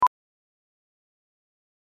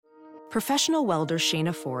Professional welder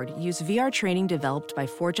Shayna Ford used VR training developed by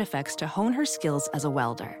ForgeFX to hone her skills as a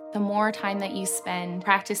welder. The more time that you spend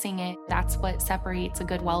practicing it, that's what separates a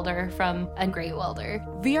good welder from a great welder.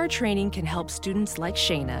 VR training can help students like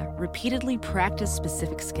Shayna repeatedly practice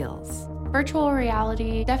specific skills. Virtual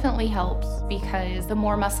reality definitely helps because the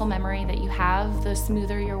more muscle memory that you have, the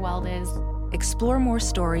smoother your weld is. Explore more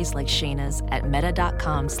stories like Shayna's at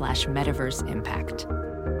meta.com/metaverseimpact.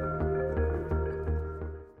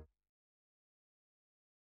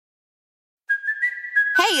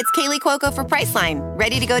 Hey, it's Kaylee Cuoco for Priceline.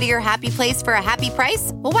 Ready to go to your happy place for a happy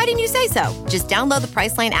price? Well, why didn't you say so? Just download the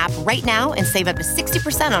Priceline app right now and save up to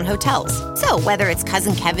 60% on hotels. So whether it's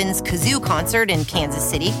Cousin Kevin's Kazoo Concert in Kansas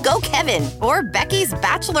City, go Kevin, or Becky's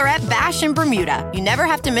Bachelorette Bash in Bermuda, you never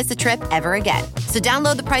have to miss a trip ever again. So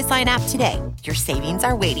download the Priceline app today. Your savings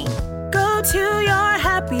are waiting. Go to your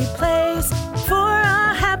happy place for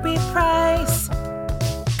a happy price.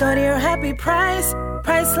 Go to your happy price,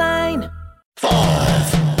 Priceline. 5,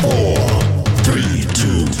 4, 3,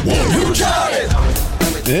 2, 1. You got it!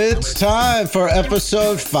 It's time for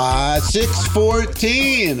episode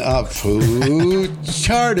 5614 of Who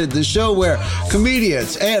Charted, the show where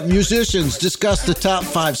comedians and musicians discuss the top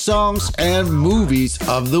 5 songs and movies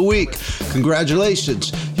of the week.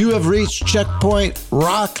 Congratulations, you have reached checkpoint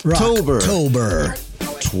Rocktober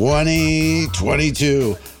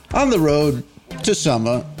 2022 on the road to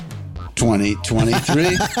summer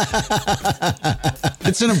 2023.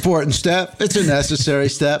 It's an important step. It's a necessary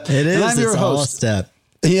step. It is. And I'm your it's all a host. step.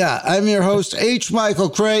 Yeah, I'm your host, H.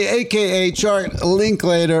 Michael Cray, a.k.a. Chart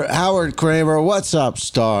Linklater, Howard Kramer. What's up,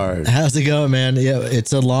 Star? How's it going, man? Yeah,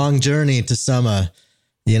 it's a long journey to summer.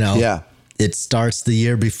 You know, Yeah. It starts the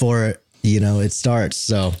year before, it starts.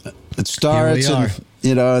 So It starts, Here we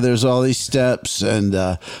and, there's all these steps, and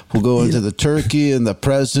we'll go into the turkey and the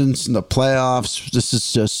presents and the playoffs. This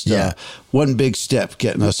is just one big step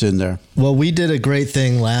getting us in there. Well, we did a great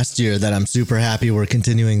thing last year that I'm super happy we're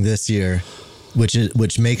continuing this year, which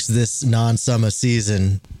makes this non-summer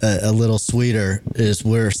season a little sweeter, is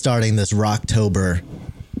we're starting this Rocktober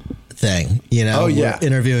thing. Oh, yeah. We're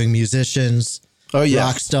interviewing musicians,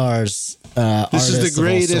 rock stars, This is artists the of all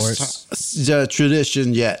greatest sorts.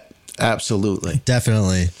 tradition yet. Absolutely.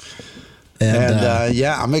 Definitely. And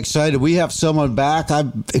I'm excited. We have someone back.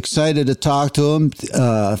 I'm excited to talk to him.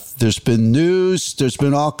 There's been news. There's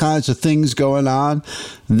been all kinds of things going on.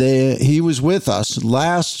 He was with us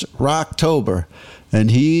last Rocktober, and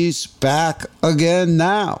he's back again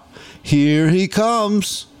now. Here he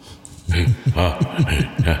comes. Here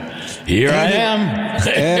I am.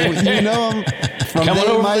 And you know him from Coming They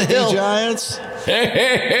over Might the Be hill. Giants.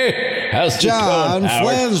 Hey. How's it John going,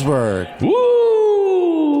 Howard? Flansburgh.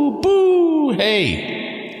 Woo! Boo!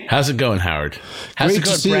 Hey. How's it going, Howard? How's Great it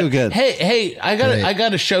going, to see Brett? you again. Hey, I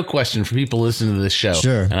got a show question for people listening to this show.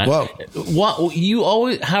 Sure. And what you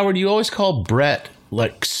always, Howard, you always call Brett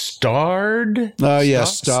like starred? Oh, yeah,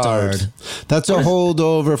 starred. That's a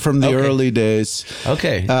holdover from the early days.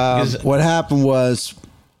 Okay. What happened was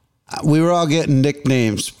we were all getting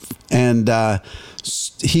nicknames, and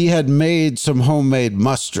he had made some homemade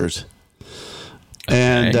mustard.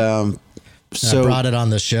 And so I brought it on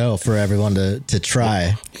the show for everyone to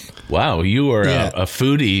try. Wow, you were a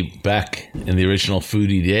foodie back in the original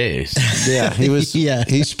foodie days. Yeah, he was. He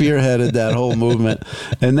spearheaded that whole movement.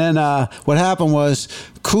 And then what happened was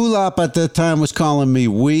Kulop at that time was calling me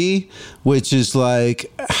 "we," which is like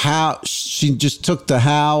how she just took the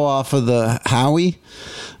how off of the Howie.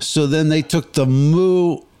 So then they took the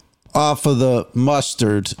moo off of the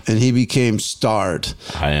mustard, and he became starred.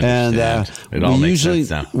 I understand. And it all makes sense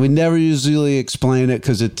now. We never usually explain it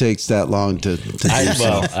because it takes that long to do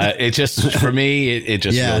so. It just, for me, it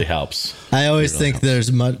just really helps. I always think there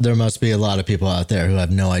must be a lot of people out there who have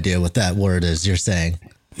no idea what that word is you're saying.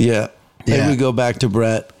 Yeah. Maybe we go back to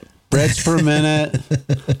Brett. Brett's per minute.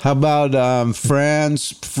 How about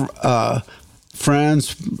Franz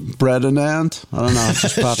Bredinant? I don't know. It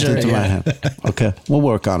just popped into my head. Okay. We'll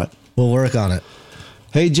work on it. We'll work on it.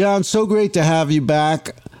 Hey, John, so great to have you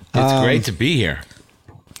back. It's great to be here.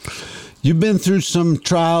 You've been through some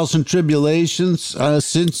trials and tribulations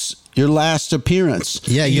since your last appearance.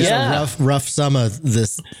 Yeah, you had a rough summer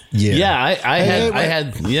this year. Yeah, I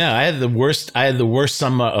had the worst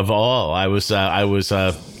summer of all. I was in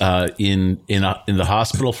the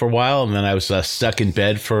hospital for a while, and then I was stuck in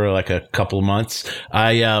bed for like a couple of months.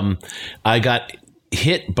 I got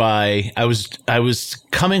hit by, I was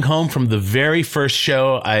coming home from the very first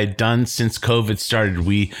show I had done since COVID started.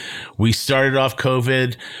 We started off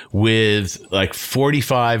COVID with like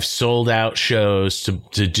 45 sold out shows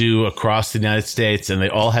to do across the United States, and they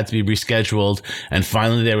all had to be rescheduled. And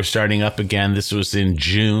finally they were starting up again. This was in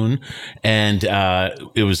June, and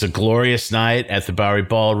it was a glorious night at the Bowery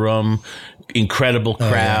Ballroom. Incredible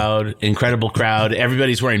crowd.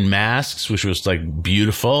 Everybody's wearing masks, which was like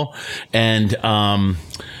beautiful. And, I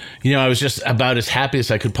was just about as happy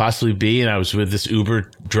as I could possibly be. And I was with this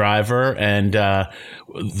Uber driver, and,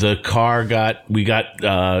 the car we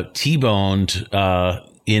got T-boned,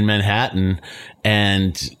 in Manhattan,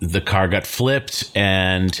 and the car got flipped,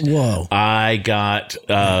 and whoa. I got,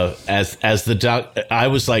 as the doc, I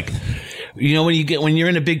was like, when you're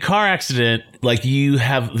in a big car accident, like you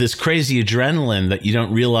have this crazy adrenaline that you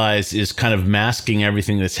don't realize is kind of masking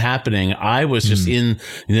everything that's happening. I was just in,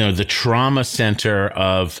 the trauma center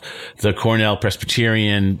of the Cornell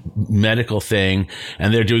Presbyterian medical thing,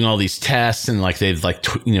 and they're doing all these tests, and like they've like,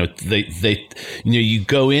 you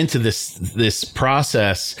go into this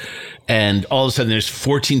process, and all of a sudden there's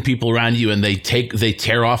 14 people around you, and they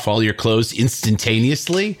tear off all your clothes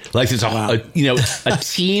instantaneously. Like there's a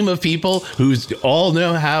team of people who all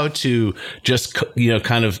know how to just,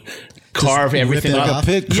 kind of carve everything up.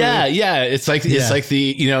 Yeah. It's like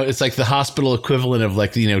the hospital equivalent of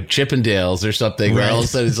like, Chippendales or something, where all of a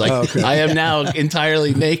sudden it's like, I am now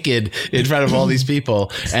entirely naked in front of all these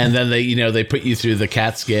people. And then they put you through the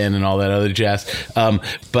CAT scan and all that other jazz.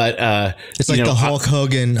 But it's like the Hulk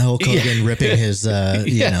Hogan ripping his,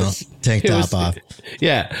 tank top off.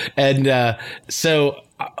 Yeah. And,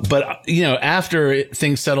 but after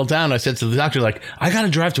things settled down, I said to the doctor, like, I got to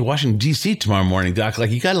drive to Washington, D.C. tomorrow morning, doc.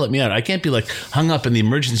 Like, you got to let me out. I can't be like hung up in the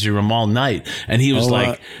emergency room all night. And he was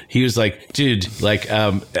like, dude, like,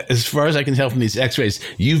 as far as I can tell from these x-rays,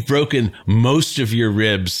 you've broken most of your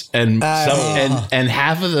ribs and and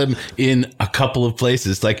half of them in a couple of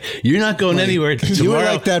places. Like, you're not going anywhere tomorrow. You were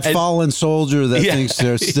like that fallen soldier that thinks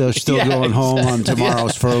they're still going home on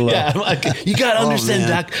tomorrow's furlough. Yeah, I'm like, you got to understand,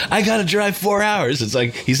 doc, I got to drive 4 hours. It's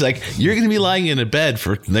like, he's like, you're going to be lying in a bed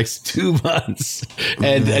for the next 2 months.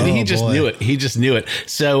 And he just knew it. He just knew it.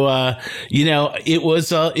 So, it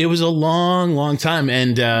was a long time.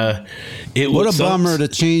 And, what a bummer to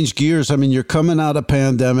change gears. I mean, you're coming out of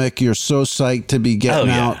pandemic. You're so psyched to be getting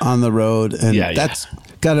out on the road. And that's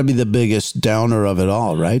got to be the biggest downer of it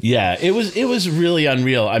all, right? Yeah, it was really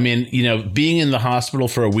unreal. I mean, being in the hospital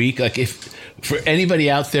for a week, like for anybody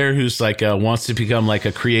out there who's like wants to become like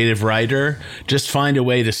a creative writer, just find a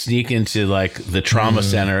way to sneak into like the trauma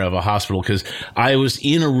center of a hospital. Because I was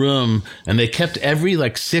in a room, and they kept every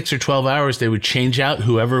like 6 or 12 hours they would change out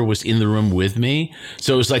whoever was in the room with me.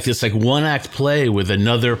 So it was like this like one act play with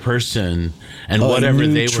another person and whatever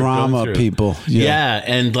they were trauma going through. People,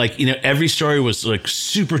 and like every story was like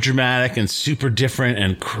super dramatic and super different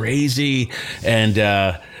and crazy,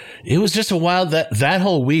 and it was just a wild, that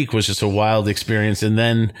whole week was just a wild experience. And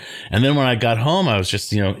then when I got home, I was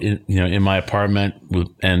just, in my apartment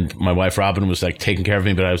and my wife, Robin, was like taking care of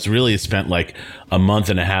me, but I was really spent like a month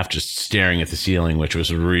and a half just staring at the ceiling, which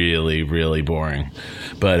was really, really boring.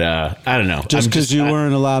 But, I don't know. Just because you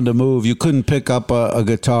weren't allowed to move, you couldn't pick up a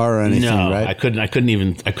guitar or anything, right? I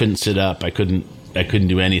couldn't sit up. I couldn't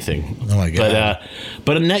do anything. Oh my God.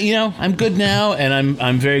 But I'm good now, and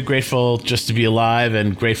I'm very grateful just to be alive,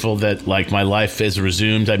 and grateful that like my life has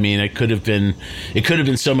resumed. I mean, it could have been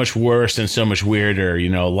so much worse and so much weirder.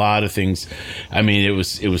 A lot of things. I mean, it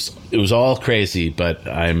was all crazy, but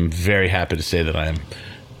I'm very happy to say that I'm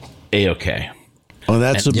A-okay. Well,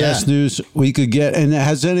 that's the best news we could get. And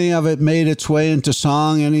has any of it made its way into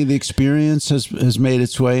song? Any of the experience has made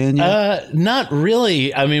its way in yet? Not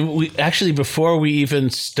really. I mean, we actually, before we even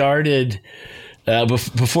started,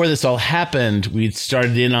 before this all happened, we'd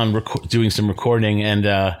started in on doing some recording, and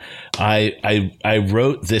I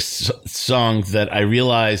wrote this song that I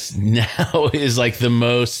realize now is like the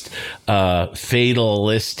most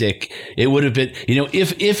fatalistic. It would have been,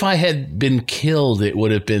 if I had been killed, it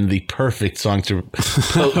would have been the perfect song to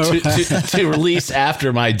release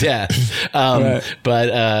after my death. Right.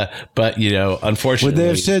 But unfortunately, would they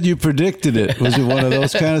have said you predicted it? Was it one of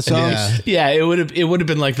those kind of songs? Yeah, it would have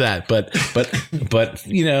been like that. But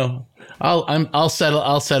I'll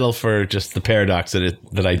settle for just the paradox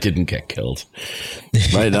that I didn't get killed.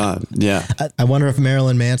 Right on. Yeah. I wonder if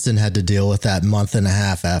Marilyn Manson had to deal with that month and a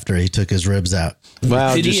half after he took his ribs out.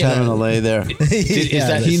 Wow, just having to lay there.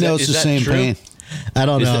 He knows the same pain. I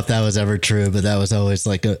don't know if that was ever true, but that was always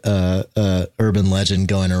like a urban legend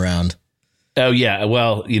going around. Oh yeah,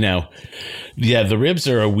 well, the ribs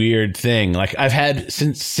are a weird thing. Like I've had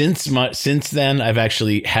since then, I've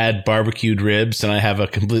actually had barbecued ribs, and I have a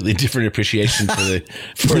completely different appreciation for the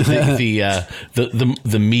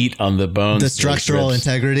meat on the bones, the structural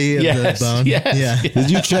integrity of the bone. Yes, yeah. yes.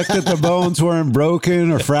 Did you check that the bones weren't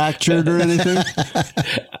broken or fractured or anything?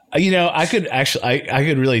 I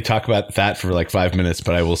could really talk about that for like 5 minutes,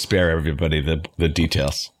 but I will spare everybody the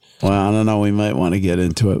details. Well, I don't know. We might want to get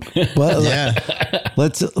into it. But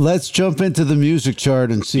let's jump into the music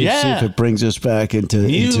chart and see if it brings us back into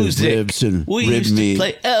ribs and we rib used meat. to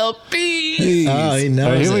play LP. Oh, he knows.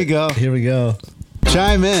 All right, here we go. Here we go.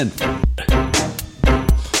 Chime in.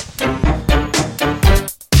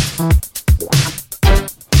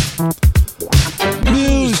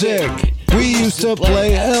 Music. We used to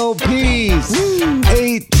play LPs,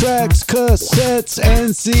 8 tracks, cassettes,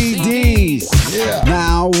 and CDs. Yeah.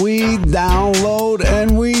 Now we download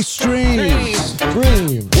and we stream.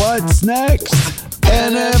 What's next?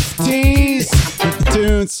 NFTs.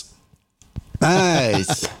 Tunes.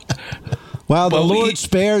 Nice. Wow, the Lord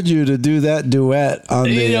spared you to do that duet on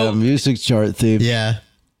the music chart theme. Yeah.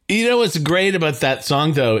 You know what's great about that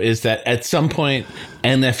song, though, is that at some point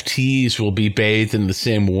NFTs will be bathed in the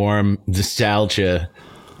same warm nostalgia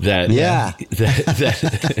that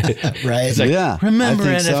right. It's like, Yeah, remember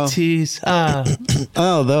I think NFTs?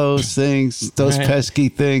 Oh, those things, those pesky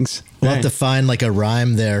things. We'll have to find like a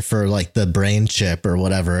rhyme there for like the brain chip or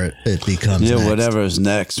whatever it becomes. Yeah, next. whatever's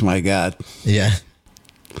next. My God. Yeah.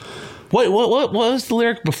 What was the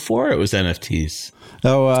lyric before it was NFTs?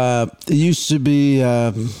 Oh, it used to be.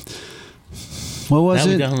 What was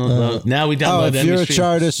it? Now we download. If you're a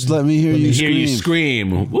chartist, let me hear you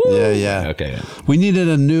scream. Woo! Yeah. Okay. We needed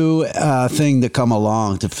a new thing to come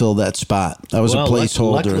along to fill that spot. That was a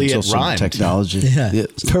placeholder luckily until it some rhymed. technology. Yeah.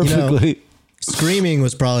 Perfectly. Screaming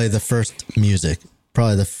was probably the first music,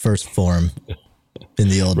 probably the first form in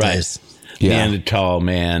the old days. Yeah. Neanderthal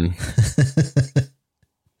man.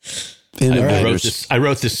 I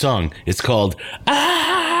wrote this song. It's called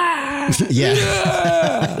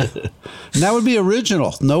Yeah. And that would be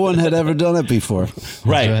original. No one had ever done it before.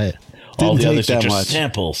 Right. All the Didn't others take are that just much.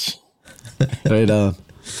 samples. Right on.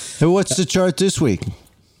 Hey, what's the chart this week?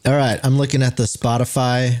 All right. I'm looking at the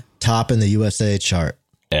Spotify top in the USA chart.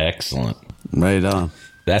 Excellent. Right on.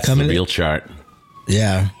 That's the real chart.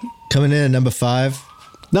 Yeah. Coming in at number 5.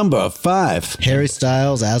 Number 5. Harry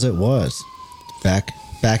Styles, As It Was. Back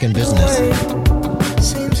in business.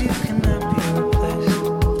 Seems you cannot be replaced,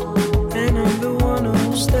 and I'm the one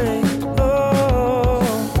who'll stay. Oh,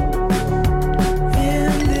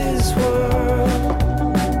 in this world,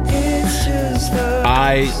 it's just love.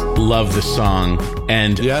 I love the song.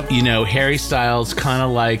 And, Harry Styles, kind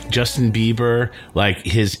of like Justin Bieber, like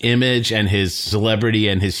his image and his celebrity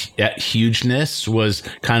and his hugeness was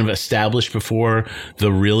kind of established before the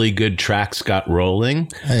really good tracks got rolling.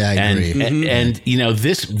 I agree. And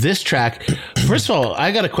this track, first of all,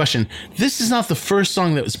 I got a question. This is not the first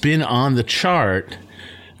song that's been on the chart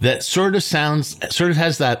that sort of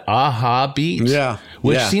has that aha beat. Yeah.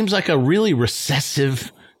 Which seems like a really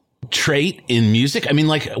recessive trait in music. I mean,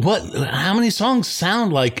 like, how many songs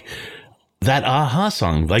sound like that aha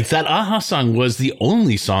song? Like, that aha song was the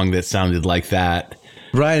only song that sounded like that.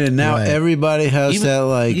 Right, and now everybody has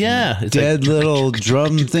that dead little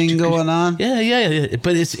drum thing going on. Yeah.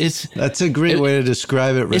 But it's that's a great way to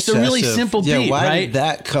describe it. It's a really simple beat, why did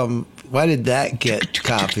that get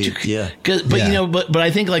copied? Yeah. But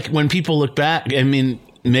I think like when people look back, I mean,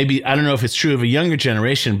 maybe, I don't know if it's true of a younger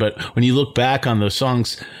generation, but when you look back on those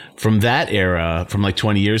songs from that era, from like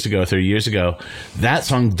 20 years ago, 30 years ago, that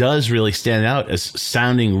song does really stand out as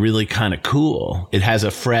sounding really kind of cool. It has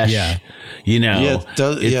a fresh,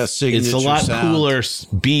 it's a lot cooler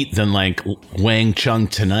beat than like Wang Chung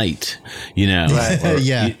Tonight, Right.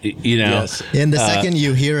 And the second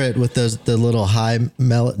you hear it with the little high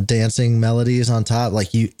dancing melodies on top,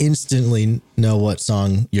 like you instantly know what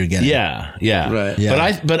song you're getting. Yeah. Right.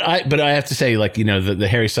 Yeah. But I have to say, like, the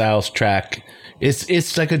Harry Styles track,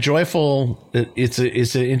 it's like a joyful, it's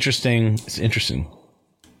interesting.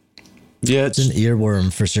 Yeah, It's an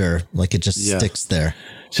earworm for sure. Like it just sticks there.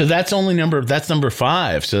 So that's number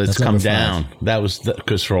 5. So it's come number 5. down. That was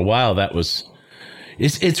because for a while that was.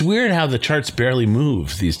 It's weird how the charts barely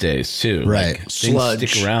move these days too. Right. Like, things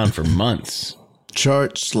stick around for months.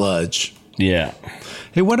 Chart sludge. Yeah.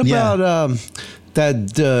 Hey, what about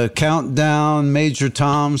that Countdown Major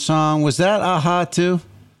Tom song? Was that aha too?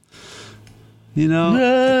 Below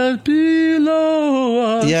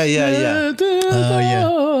us. Yeah.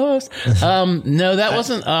 Oh, No, that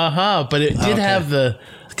wasn't aha, but it did have the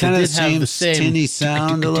kind of did have the same tinny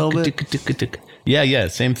sound a little bit. Yeah,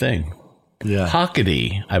 same thing. Yeah.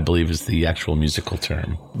 Hockety, I believe, is the actual musical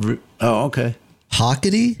term. Oh, okay.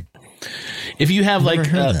 Hockety? If you have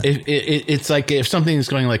it's like if something is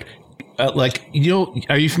going like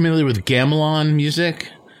are you familiar with gamelan music?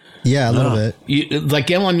 Yeah, a little bit. Like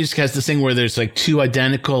gamelan music has this thing where there's like two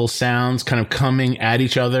identical sounds kind of coming at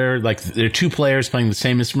each other. Like there are two players playing the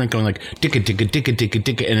same instrument going like dicka dicka dicka dicka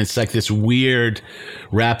dicka, and it's like this weird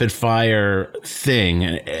rapid fire thing,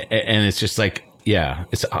 and it's just like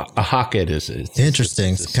it's a hocket is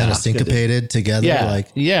interesting. It's kind of syncopated together.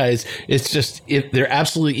 It's just they're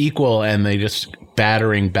absolutely equal, and they just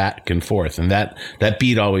battering back and forth, and that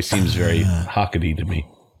beat always seems very hockety to me.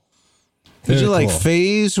 Is it like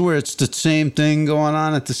phase where it's the same thing going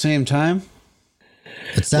on at the same time?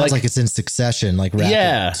 It sounds like it's in succession, like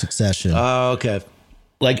rapid succession. Oh, okay.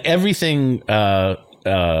 Like everything. What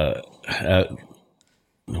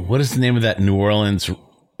is the name of that New Orleans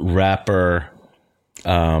rapper?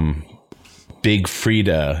 Big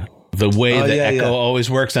Frida. The way that echo always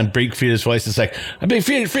works on Big Frida's voice is like a Big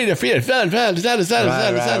Frida. That's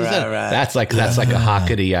like a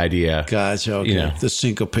hockety idea. Gotcha. Okay. You know. The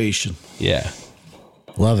syncopation. Yeah.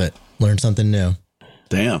 Love it. Learn something new.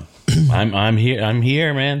 Damn. I'm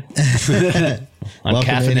here, man. I'm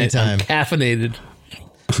caffeinated.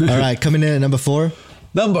 All right, coming in at number 4.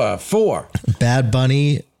 Number 4. Bad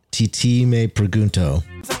Bunny, Titi Me Pregunto.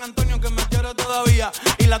 San Antonio que me quiere todavía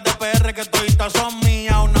y las de PR que toditas son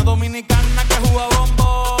mías. Una dominicana que juega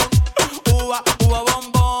bombón, uva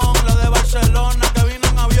bombón. La de Barcelona que vino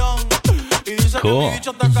en avión y dice que mi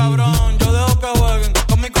bicho está cabrón. Yo dejo que jueguen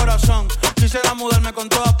con mi corazón. Quisiera mudarme con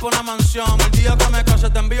todas por una mansión. El día que me case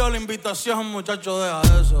te envío la invitación, muchacho, deja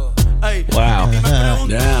eso. Hey, wow.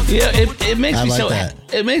 Yeah, it makes me that.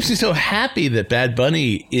 It makes me so happy that Bad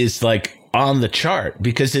Bunny is like on the chart,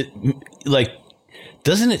 because it like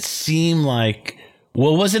doesn't it seem like,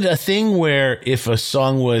 well, was it a thing where if a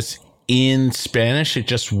song was in Spanish it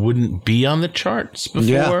just wouldn't be on the charts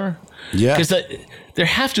before? Yeah. Because there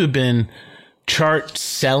have to have been chart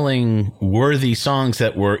selling worthy songs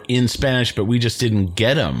that were in Spanish, but we just didn't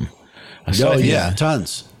get them. So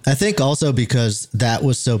tons. I think also because that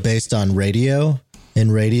was so based on radio,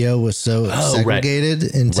 and radio was so segregated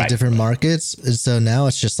into different markets. And so now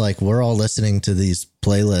it's just like we're all listening to these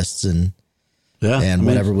playlists and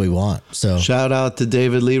whatever we want. So shout out to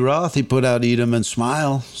David Lee Roth. He put out Eat 'em and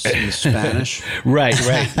Smile in Spanish. Right.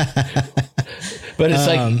 But it's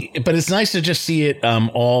but it's nice to just see it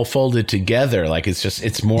all folded together. Like it's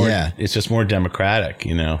just more democratic,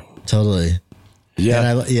 you know? Totally. Yeah. And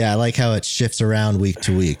I like how it shifts around week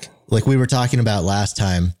to week. Like we were talking about last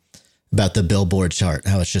time about the Billboard chart,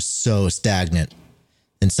 how it's just so stagnant.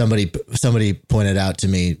 And somebody pointed out to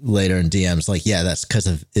me later in DMs, like, yeah, that's because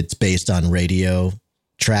of it's based on radio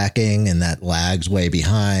tracking, and that lags way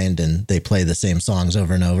behind, and they play the same songs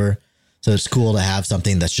over and over. So it's cool to have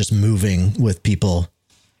something that's just moving with people,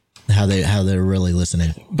 how they're really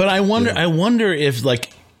listening. But I wonder if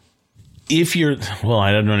like, if you're, well,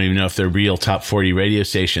 I don't even know if they're real top 40 radio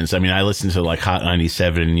stations. I mean, I listen to like Hot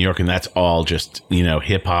 97 in New York, and that's all just, you know,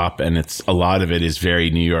 hip hop. And it's a lot of it is very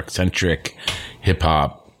New York centric hip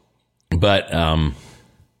hop. But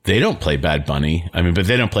they don't play Bad Bunny. I mean, but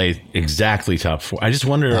they don't play exactly top 40. I just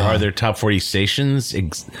wonder, are there top 40 stations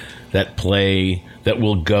that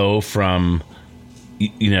will go from,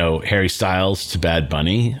 you know, Harry Styles to Bad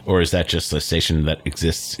Bunny? Or is that just a station that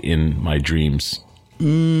exists in my dreams?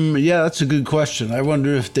 Yeah, that's a good question. I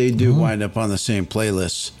wonder if they do wind up on the same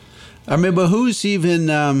playlists. I mean, but who's even?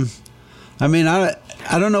 I mean, I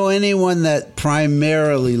don't know anyone that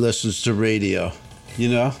primarily listens to radio. You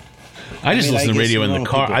know, I just listen to radio in the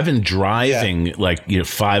car. I've been driving like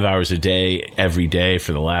 5 hours a day every day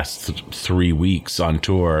for the last 3 weeks on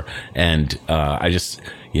tour, and I just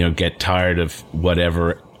get tired of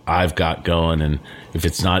whatever I've got going, and if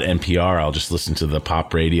it's not NPR, I'll just listen to the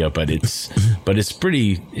pop radio. But it's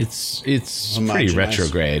pretty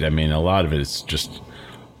retrograde. I mean, a lot of it's the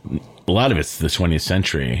 20th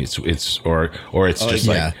century. It's just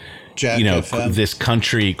like Jack FM. This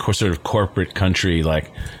country, sort of corporate country,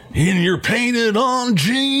 like in your painted on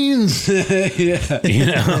jeans. I mean,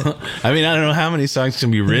 I don't know how many songs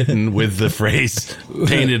can be written with the phrase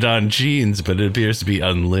 "painted on jeans," but it appears to be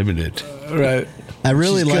unlimited. Right. I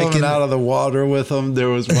really like coming out of the water with them. There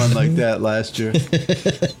was one like that last year.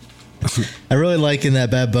 I really like in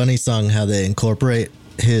that Bad Bunny song how they incorporate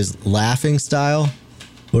his laughing style,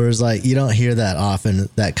 whereas like you don't hear that often.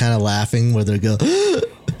 That kind of laughing where they go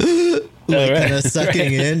kind of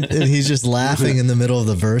sucking in, and he's just laughing in the middle of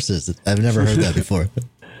the verses. I've never heard that before.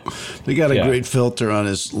 He got a great filter on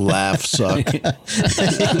his laugh suck. Because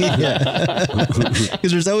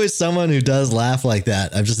there's always someone who does laugh like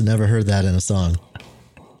that. I've just never heard that in a song.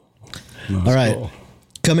 All right. Cool.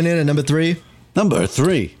 Coming in at number 3. Number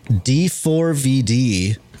 3.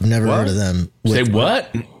 D4VD. I've never heard of them. Say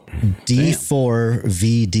what?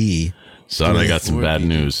 D4VD. Son, I got some bad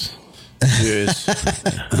news. Cheers.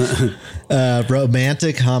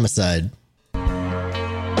 Romantic Homicide.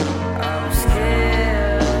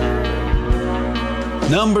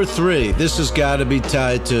 Number 3. This has got to be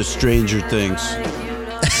tied to Stranger Things.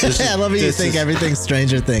 I love how you think everything's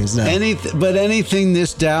Stranger Things now. Anything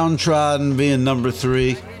this downtrodden being number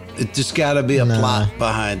 3, it just got to be a plot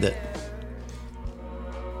behind it.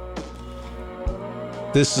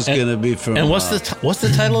 This is going to be from. And what's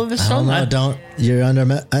the title of this song? You're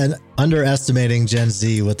underestimating Gen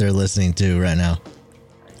Z, what they're listening to right now.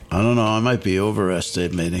 I don't know. I might be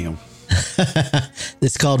overestimating them.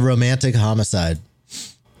 It's called Romantic Homicide.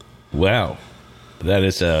 Wow, that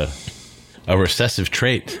is a recessive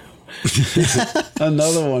trait.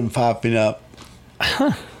 Another one popping up.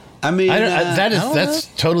 Huh. I mean, that's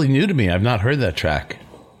totally new to me. I've not heard that track.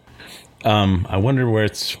 I wonder where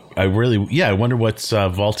it's. I wonder what's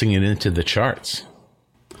vaulting it into the charts.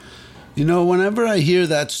 You know, whenever I hear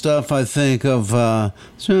that stuff, I think of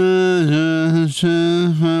what's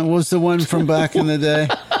the one from back in the day?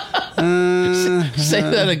 Say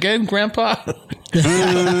that again, Grandpa.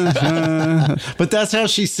 But that's how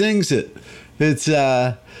she sings it. It's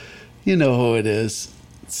you know who it is.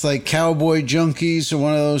 It's like Cowboy Junkies or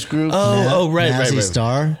one of those groups. Right. Mazzy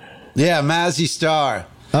Star. Yeah, Mazzy Star.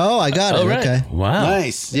 Oh, I got it. Right. Okay. Wow.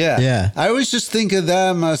 Nice. Yeah. I always just think of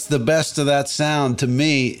them as the best of that sound. To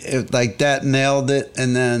me, like that nailed it.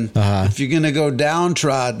 And then if you're going to go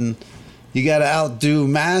downtrodden, you got to outdo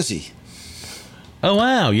Mazzy. Oh,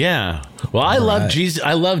 wow. Yeah. Well, I love Jesus.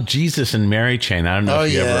 I love Jesus and Mary Chain. I don't know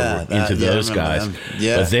if you ever were into those guys.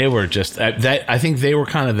 Yeah. But they were just, I think they were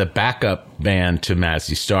kind of the backup band to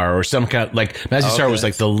Mazzy Star, or some kind, like Mazzy Star was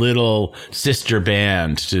like the little sister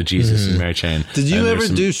band to Jesus and Mary Chain. Did you ever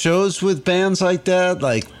do shows with bands like that,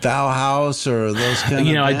 like Bauhaus or those kind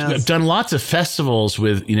of bands? I've done lots of festivals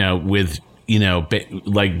with we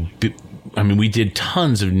did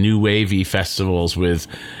tons of new wavy festivals with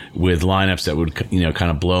lineups that would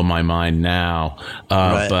kind of blow my mind now.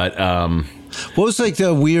 But what was like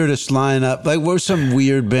the weirdest lineup? Like, what were some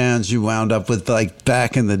weird bands you wound up with like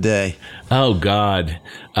back in the day? Oh God.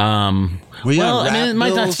 It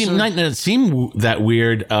might not seem that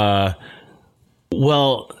weird.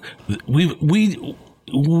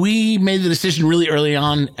 We made the decision really early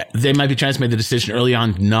on. They Might Be Giants made the decision early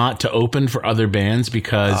on not to open for other bands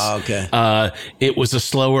because it was a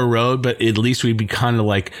slower road, but at least we'd be kind of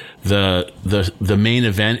like the main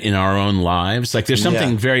event in our own lives. Like there's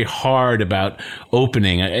something very hard about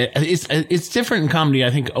opening. It's different in comedy. I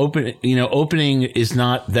think opening is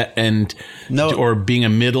not that, or being a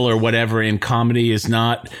middle or whatever in comedy is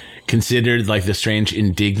not considered like the strange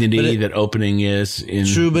indignity that opening is.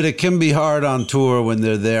 True, but it can be hard on tour when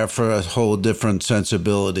they're there for a whole different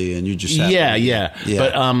sensibility, and you just have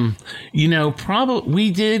But probably we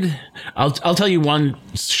did. I'll tell you one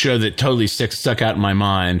show that totally stuck out in my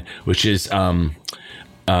mind, which is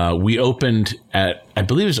we opened at, I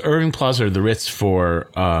believe it was Irving Plaza or the Ritz for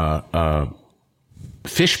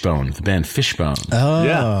Fishbone, the band Fishbone. Oh,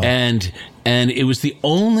 yeah. And it was the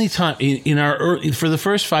only time in for the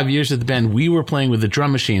first 5 years of the band, we were playing with a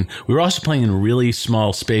drum machine. We were also playing in really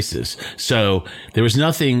small spaces. So there was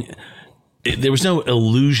no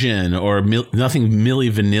illusion or nothing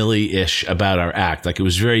Milli Vanilli-ish about our act. Like it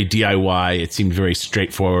was very DIY. It seemed very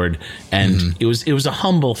straightforward. And it was a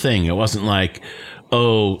humble thing. It wasn't like,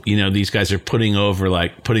 these guys are trying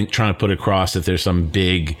to put across that there's some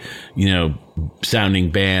big, sounding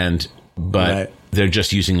band, but they're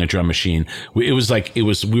just using a drum machine. We were like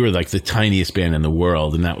the tiniest band in the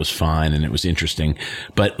world, and that was fine, and it was interesting.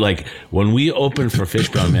 But like when we opened for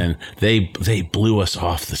Fishbone, man, they blew us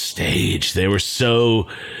off the stage. They were so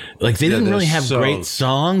like they didn't really have great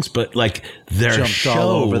songs, but like their show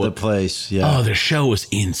all over the place. Yeah. Oh, their show was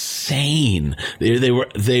insane.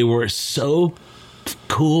 They were so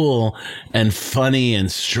cool and funny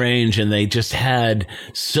and strange, and they just had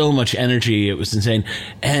so much energy. It was insane,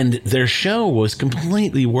 and their show was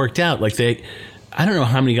completely worked out. Like I don't know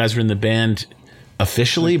how many guys were in the band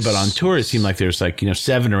officially, but on tour it seemed like there's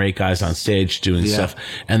 7 or 8 guys on stage doing stuff,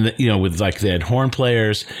 and with they had horn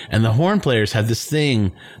players, and the horn players had this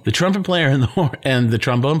thing. The trumpet player and the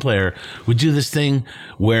trombone player would do this thing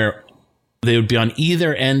where they would be on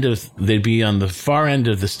either end of, they'd be on the far end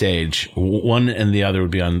of the stage. One and the other would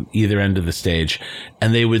be on either end of the stage.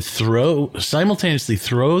 And they would simultaneously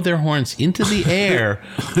throw their horns into the air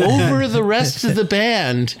over the rest of the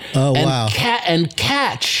band. Oh, and wow. And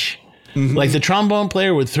catch. Like the trombone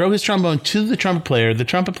player would throw his trombone to the trumpet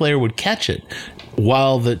player would catch it,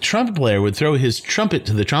 while the trumpet player would throw his trumpet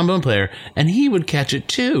to the trombone player, and he would catch it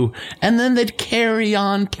too, and then they'd carry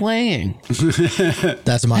on playing.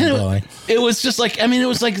 That's mind-blowing. It was just like, I mean, it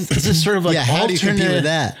was like this sort of like How do you compete with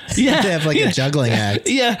that? Yeah. They have like a juggling act.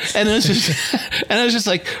 Yeah, and it was just, and I was just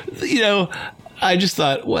like, I just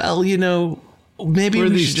thought, well, maybe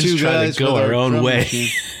we should just try to go our own way.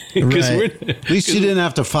 At least you didn't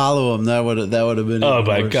have to follow him. That would have been. Oh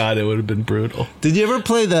my worse. God, it would have been brutal. Did you ever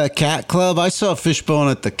play the Cat Club? I saw Fishbone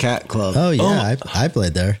at the Cat Club. Oh yeah, I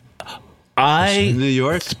played there. In New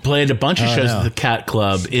York, played a bunch of shows at the Cat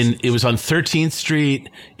Club. It was on 13th Street.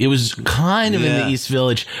 It was kind of in the East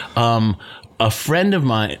Village. A friend of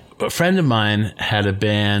mine had a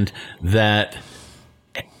band that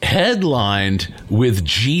headlined with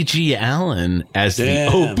Gigi Allen as the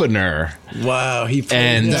opener. Wow, he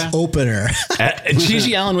played the opener.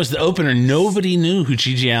 Gigi Allen was the opener. Nobody knew who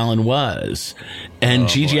Gigi Allen was, and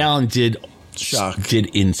Gigi Allen did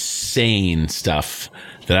insane stuff.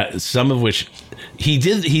 Some of which he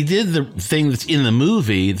did the thing that's in the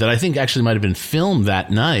movie that I think actually might have been filmed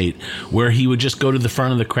that night, where he would just go to the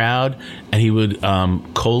front of the crowd and he would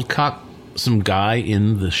cold cock some guy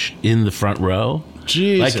in the front row.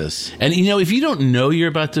 Jesus. And if you don't know you're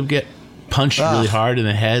about to get punched really hard in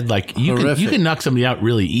the head, like you can knock somebody out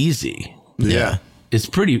really easy. Yeah. It's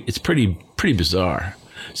pretty bizarre.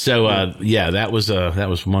 So that was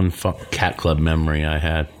one Cat Club memory I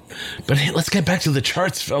had. But hey, let's get back to the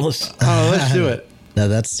charts, fellas. Oh, let's do it. No,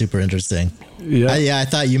 that's super interesting. Yeah. I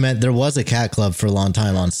thought you meant there was a Cat Club for a long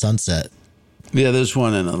time on Sunset. Yeah, there's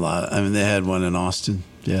one in a lot. I mean, they had one in Austin.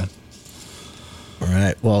 Yeah. All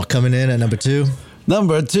right. Well, coming in at number 2.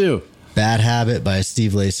 Number 2. Bad Habit by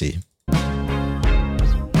Steve Lacy.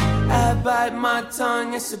 I bite my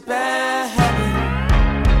tongue, it's a bad habit.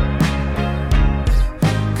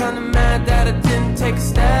 Kinda mad that I didn't take a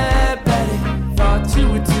stab at it. Thought you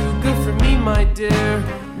were too good for me, my dear.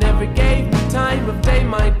 Never gave me time of day,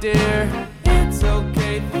 my dear. It's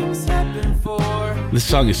okay, things happen for. This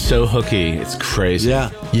song is so hooky. It's crazy.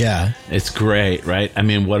 Yeah. It's great, right? I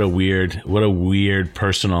mean, what a weird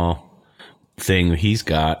personal thing he's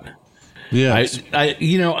got. Yeah.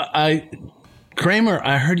 Kramer,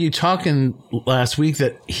 I heard you talking last week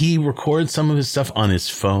that he records some of his stuff on his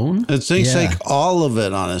phone. It seems like all of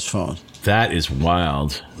it on his phone. That is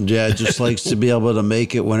wild. Yeah, just likes to be able to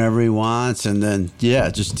make it whenever he wants, and then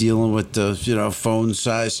just dealing with the phone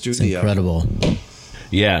size studio. It's incredible.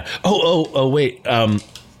 Yeah. Oh, wait. I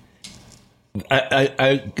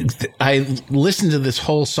listened to this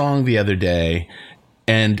whole song the other day,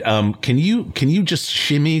 and can you just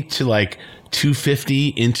shimmy to like 250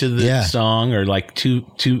 into the song, or like 2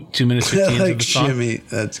 minutes 15 into the song? Shimmy,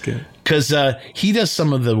 that's good. Because he does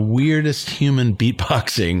some of the weirdest human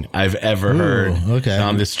beatboxing I've ever heard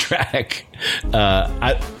on this track.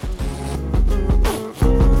 I've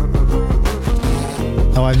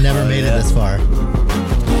never made it this far.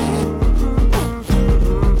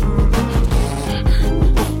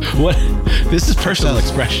 What? This is personal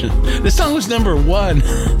expression. This song was number 1.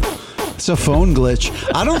 It's a phone glitch.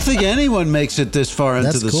 I don't think anyone makes it this far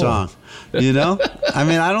into the song. I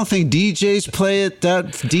mean, I don't think DJs play it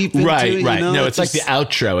that deep into it. Right. No, it's like the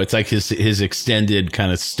outro. It's like his extended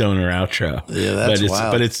kind of stoner outro. Yeah, that's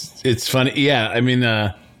wild. But it's funny. Yeah, I mean,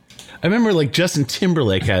 I remember like Justin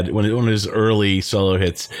Timberlake had one of his early solo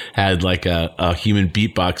hits had like a human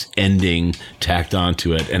beatbox ending tacked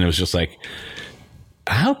onto it, and it was just like,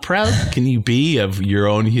 how proud can you be of your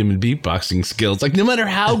own human beatboxing skills? Like, no matter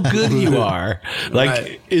how good you are,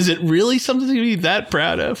 like, is it really something to be that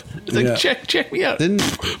proud of? It's like, check me out. Didn't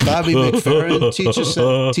Bobby McFerrin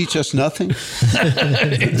teach us nothing?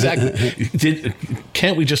 Exactly.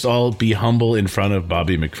 Can't we just all be humble in front of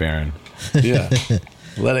Bobby McFerrin? Yeah.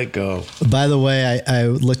 Let it go. By the way, I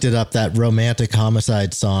looked it up. That Romantic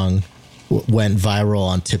Homicide song went viral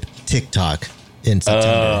on TikTok in September.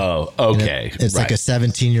 Oh, okay. It's like a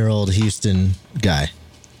 17-year-old Houston guy.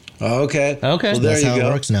 Okay. Well, there that's you how go.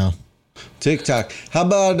 it works now. TikTok. How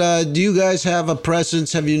about, do you guys have a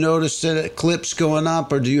presence? Have you noticed clips going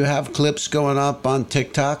up, or do you have clips going up on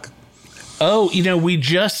TikTok? Oh, we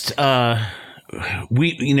just, I've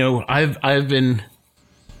been,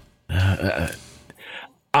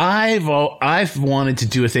 I've wanted to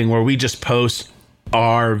do a thing where we just post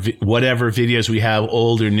our whatever videos we have,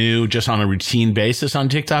 old or new, just on a routine basis on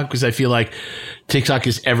TikTok, because I feel like TikTok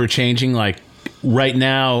is ever changing. Like right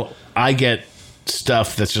now, I get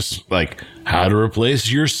stuff that's just like how to replace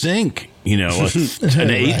your sink, you know, an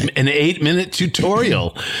 8-minute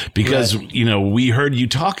tutorial because, you know, we heard you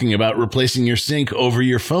talking about replacing your sink over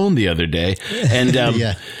your phone the other day.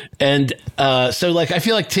 And, so like, I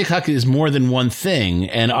feel like TikTok is more than one thing.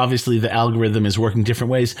 And obviously the algorithm is working different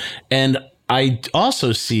ways. And I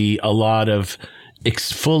also see a lot of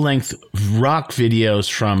full-length rock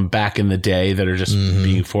videos from back in the day that are just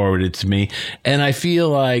being forwarded to me. And I feel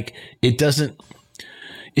like it doesn't,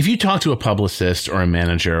 if you talk to a publicist or a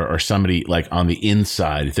manager or somebody like on the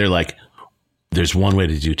inside, they're like, there's one way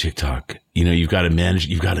to do TikTok. You know, you've got to manage,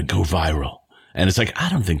 you've got to go viral. And it's like, I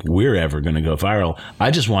don't think we're ever going to go viral.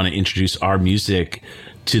 I just want to introduce our music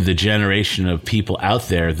to the generation of people out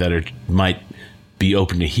there that might be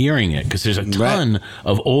open to hearing it, because there's a ton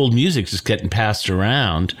of old music just getting passed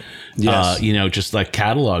around, you know, just like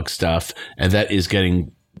catalog stuff, and that is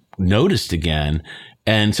getting noticed again.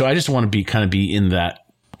 And so I just want to be in that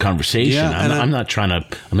conversation. I'm not trying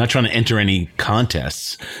to enter any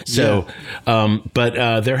contests. So,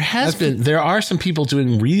 but there are some people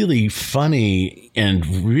doing really funny and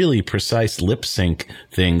really precise lip sync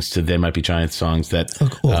things to They Might Be Giants songs that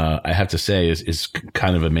I have to say is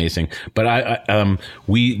kind of amazing. But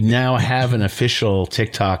we now have an official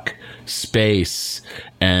TikTok space,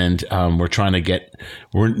 and we're trying to get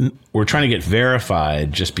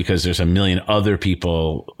verified, just because there's a million other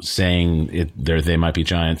people saying they might be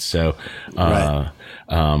giants. So,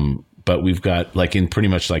 but we've got like in pretty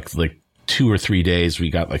much like 2 or 3 days, we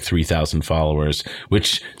got like 3,000 followers,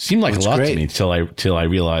 which seemed like a lot to me till I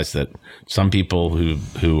realized that some people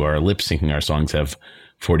who are lip syncing our songs have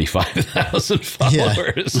 45,000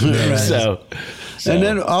 followers. Yeah. So, and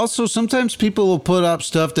then also sometimes people will put up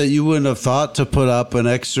stuff that you wouldn't have thought to put up, an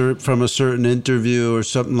excerpt from a certain interview or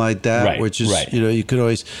something like that, which is, you know, you could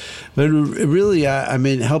always, but it really, I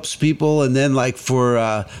mean, it helps people. And then like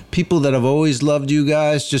for people that have always loved you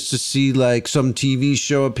guys, just to see like some TV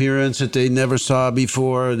show appearance that they never saw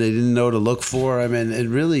before, they didn't know to look for. I mean, I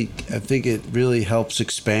think it really helps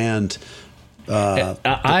expand I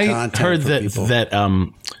heard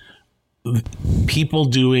that people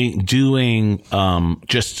doing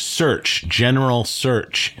just general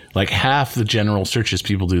search, like half the general searches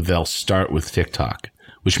people do, they'll start with TikTok,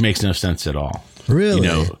 which makes no sense at all. Really? You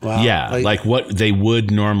know, like what they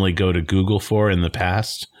would normally go to Google for in the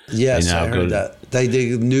past. Yes, I heard that. They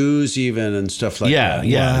did news even and stuff like that.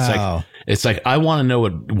 Yeah. Wow. It's like I want to know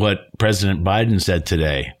what President Biden said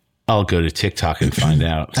today. I'll go to TikTok and find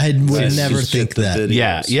out. I would never think that.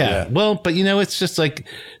 Yeah. Well, but you know, it's just like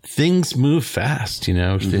things move fast, you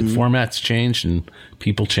know, the formats change and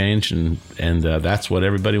people change, and that's what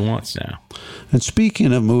everybody wants now. And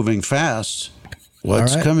speaking of moving fast,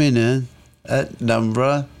 what's coming in at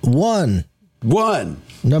number one?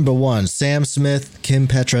 Number one, Sam Smith, Kim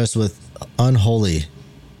Petras with Unholy.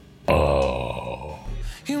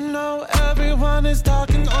 You know everyone is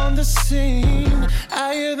talking on the scene.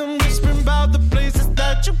 I hear them whispering about the places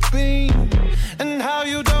that you've been and how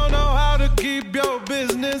you don't know how to keep your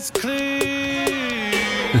business clean.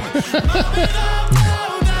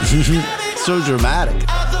 So dramatic.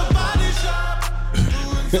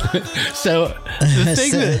 So the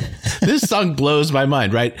thing that this song blows my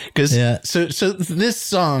mind, right? Because so this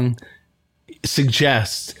song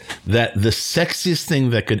suggests that the sexiest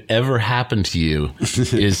thing that could ever happen to you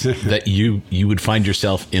is that you would find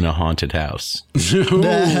yourself in a haunted house.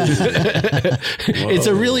 It's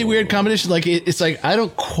a really weird combination. Like it's like I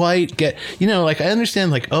don't quite get, you know, like I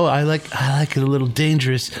understand like, oh, I like it a little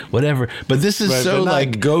dangerous, whatever. But this is so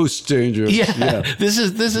like ghost dangerous. Yeah. This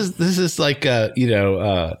is like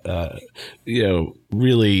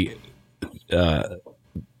really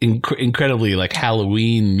incredibly like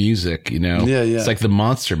Halloween music, you know. It's like the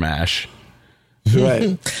Monster Mash,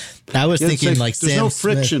 right? I was thinking like there's no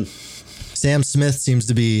friction. Sam Smith seems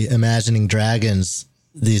to be imagining dragons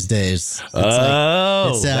these days.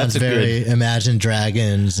 It sounds very Imagine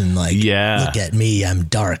Dragons and like, look at me, I'm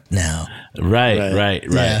dark now. Right. Like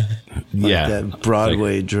that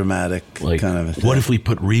Broadway dramatic kind of a thing. What if we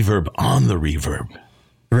put reverb on the reverb?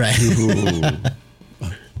 Right.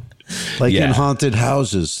 Like in haunted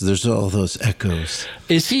houses, there's all those echoes.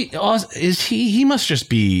 He must just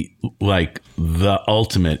be like the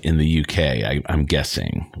ultimate in the UK, I'm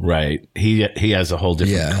guessing, right? He has a whole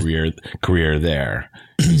different career there.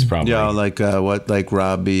 He's probably like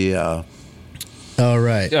Robbie. Oh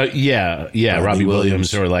right. Robbie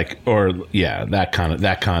Williams or that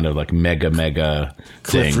kind of like mega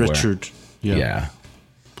Cliff thing. Richard.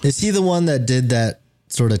 Is he the one that did that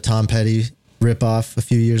sort of Tom Petty ripoff a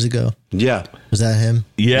few years ago? Yeah. Was that him?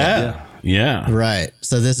 Yeah. Right.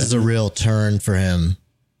 So this is a real turn for him.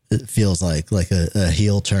 It feels like a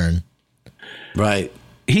heel turn. Right.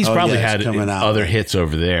 He's probably yeah, had coming out. other hits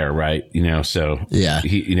over there, right? So Yeah.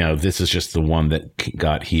 this is just the one that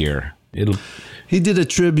got here. He did a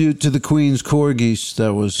tribute to the Queen's corgis.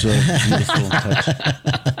 That was beautiful touch.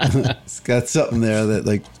 It's got something there that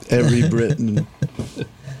like every Britain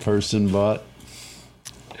person bought.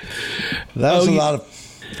 That was a lot of.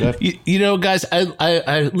 Guys,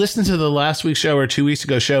 I listened to the last week's show or 2 weeks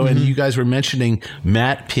ago show, and you guys were mentioning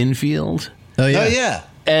Matt Pinfield. Oh yeah. Oh yeah.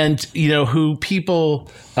 And, who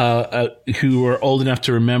people who are old enough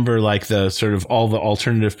to remember, like the sort of all the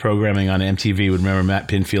alternative programming on MTV would remember Matt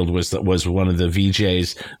Pinfield was one of the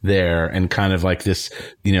VJs there, and kind of like this,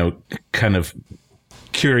 kind of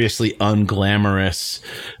curiously unglamorous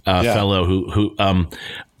fellow who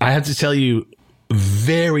I have to tell you,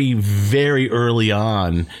 very, very early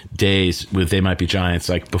on days with They Might Be Giants,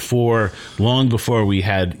 like long before we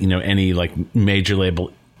had, any like major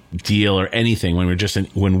label deal or anything, when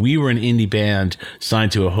we were an indie band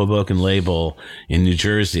signed to a Hoboken label in New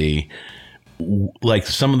Jersey, like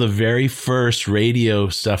some of the very first radio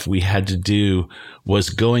stuff we had to do was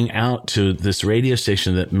going out to this radio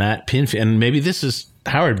station that Matt Pinfield, and maybe this is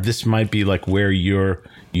Howard, this might be like where you're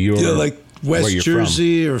like West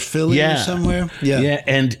Jersey or Philly or somewhere. Yeah.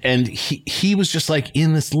 And he was just like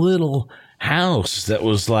in this little house that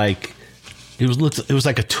was like, it was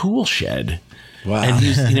like a tool shed. Wow. And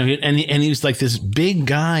he's, and he was like this big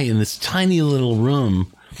guy in this tiny little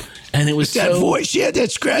room. And it was that voice. Yeah,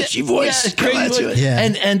 that scratchy voice. Yeah, crazy voice. Yeah.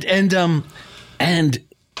 And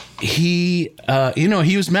he,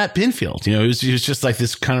 he was Matt Pinfield. He was just like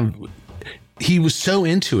this kind of, he was so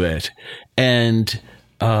into it. And,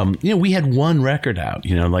 we had one record out,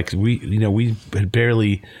 like we had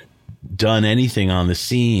barely done anything on the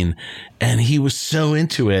scene, and he was so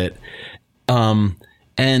into it.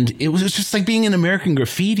 And it was just like being in American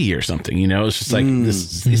Graffiti or something, it was just like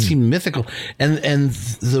this, it seemed mythical. And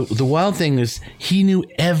the wild thing is he knew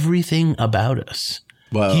everything about us.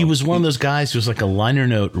 Wow. He was one of those guys who was like a liner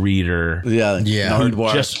note reader. Yeah.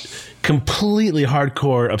 Just completely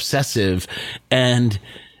hardcore obsessive. And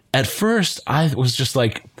at first I was just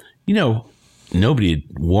like, nobody had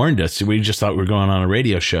warned us. We just thought we were going on a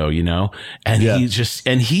radio show,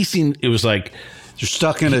 and he seemed, it was like, you're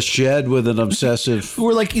stuck in a shed with an obsessive.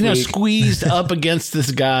 We're like, squeezed up against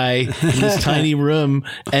this guy in this tiny room,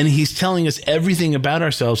 and he's telling us everything about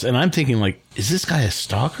ourselves. And I'm thinking, like, is this guy a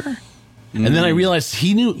stalker? And then I realized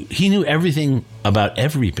he knew everything about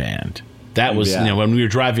every band. That was, when we were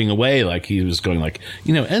driving away, like he was going like,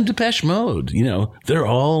 and Depeche Mode, they're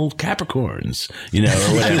all Capricorns, or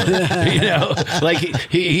whatever, like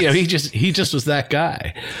he just was that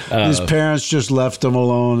guy. His parents just left him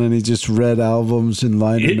alone, and he just read albums and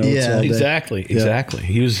liner notes all day. Exactly.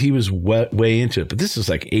 He was way into it, but this was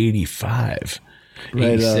like 85.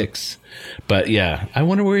 Right, 86. But yeah, I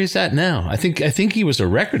wonder where he's at now. I think he was a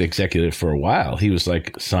record executive for a while. He was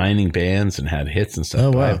like signing bands and had hits and stuff.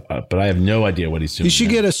 Oh, wow. But I have no idea what he's doing. You should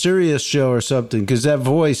get a Sirius show or something, because that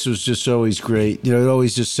voice was just always great. It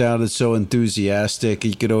always just sounded so enthusiastic.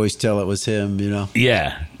 You could always tell it was him.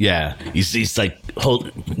 Yeah. He's like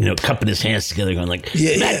cupping his hands together, going like,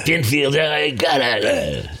 Matt Pinfield, I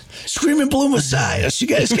gotta. Screaming Blue Messiah. You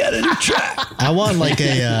guys got a new track. I want like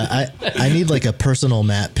I need like a personal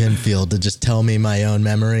Matt Pinfield to just tell me my own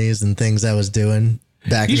memories and things I was doing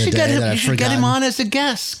back in the day. You should get him on as a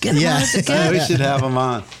guest. Get him on as a guest. We should have him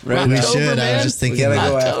on. Right? We should. I was just thinking. We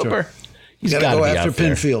gotta go after. He's got to go after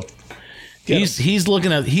Pinfield. He's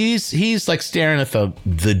looking at. He's like staring at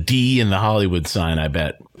the D in the Hollywood sign. I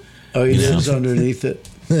bet. Oh, he lives underneath it.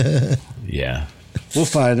 Yeah. We'll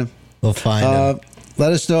find him. Him.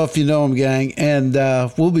 Let us know if you know him, gang. And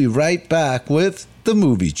we'll be right back with the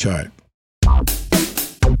movie chart.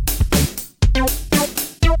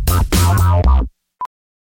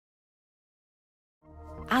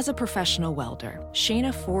 As a professional welder,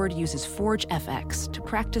 Shayna Ford uses Forge FX to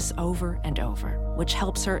practice over and over, which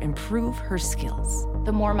helps her improve her skills.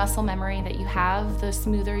 The more muscle memory that you have, the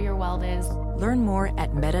smoother your weld is. Learn more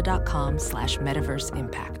at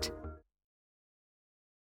meta.com/metaverseimpact.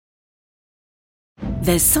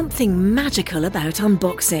 There's something magical about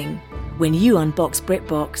unboxing. When you unbox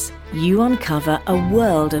BritBox, you uncover a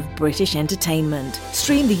world of British entertainment.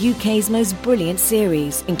 Stream the UK's most brilliant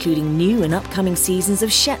series, including new and upcoming seasons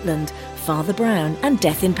of Shetland, Father Brown, and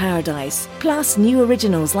Death in Paradise, plus new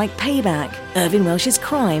originals like Payback, Irvin Welsh's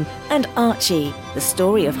Crime, and Archie, the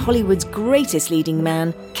story of Hollywood's greatest leading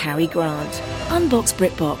man, Cary Grant. Unbox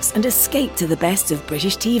BritBox and escape to the best of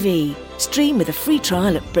British TV. Stream with a free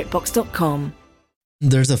trial at BritBox.com.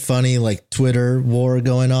 There's a funny like Twitter war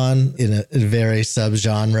going on in a very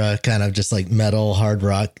subgenre, kind of just like metal hard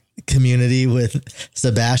rock community with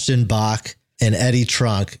Sebastian Bach and Eddie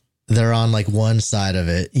Trunk. They're on like one side of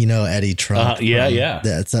it, you know, Eddie Trunk. Yeah.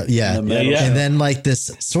 That's and then like this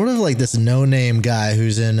sort of like this no-name guy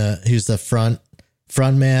who's the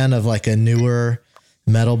front man of like a newer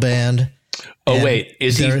metal band. Oh, And wait,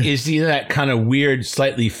 is he that kind of weird,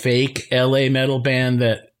 slightly fake LA metal band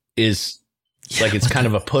that is like it's kind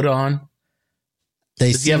of a put on?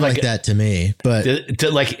 They seem like that to me, but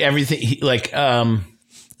like everything, I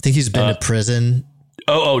think he's been to prison.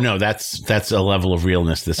 Oh no, that's a level of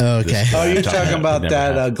realness. Okay. You're talking about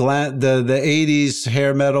that the 80s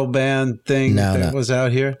hair metal band thing that was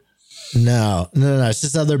out here? No. It's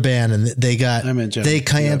this other band, and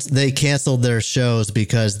they canceled their shows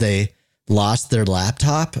because they lost their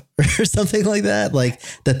laptop or something like that, like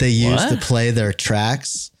that they used to play their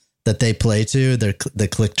tracks that they play to the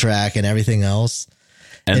click track and everything else.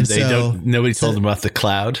 And nobody told them about the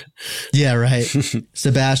cloud. Yeah, right.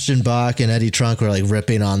 Sebastian Bach and Eddie Trunk were like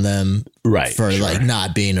ripping on them for like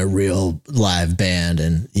not being a real live band.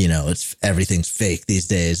 And, you know, everything's fake these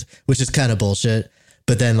days, which is kind of bullshit.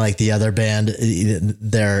 But then like the other band,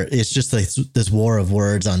 it's just like this war of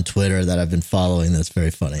words on Twitter that I've been following. That's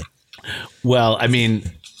very funny. Well, I mean,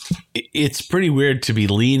 it's pretty weird to be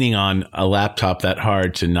leaning on a laptop that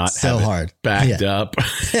hard to not have it backed up.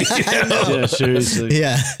 Yeah, seriously.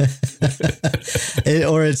 Yeah.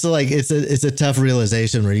 Or it's like it's a tough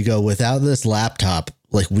realization where you go, without this laptop,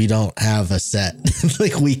 like we don't have a set.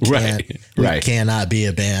 Like we cannot be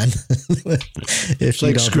a band if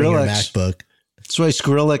you don't bring your MacBook. That's why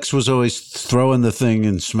Skrillex was always throwing the thing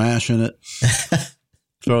and smashing it,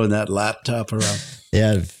 throwing that laptop around.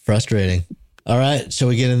 Yeah, frustrating. All right, shall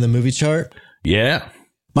we get in the movie chart? Yeah.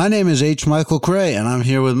 My name is H. Michael Cray, and I'm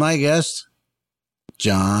here with my guest,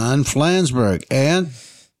 John Flansburgh, and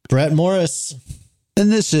Brett Morris.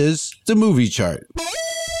 And this is the movie chart.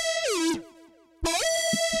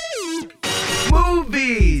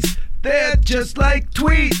 Movies, they're just like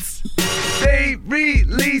tweets. They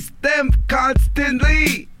release them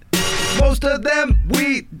constantly. Most of them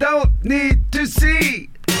we don't need to see.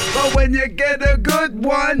 But when you get a good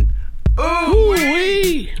one,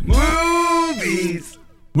 ooh-wee!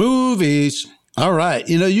 Movies. All right.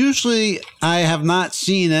 You know, usually I have not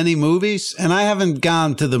seen any movies, and I haven't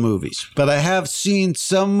gone to the movies, but I have seen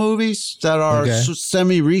some movies that are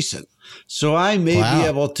semi-recent. So I may be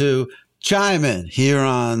able to chime in here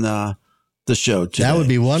on the show today. That would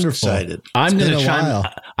be wonderful. Excited. I'm going to chime.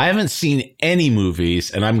 I haven't seen any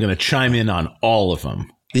movies, and I'm going to chime in on all of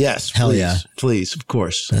them. Yes, hell yeah, please, of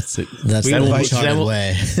course. That's the charted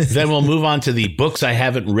way. Then we'll move on to the books I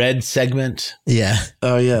haven't read segment. Yeah.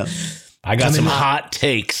 Oh yeah. I got some hot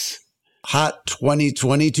takes. Hot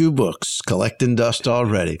 2022 books collecting dust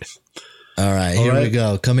already. All right, here we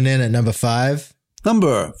go. Coming in at number 5.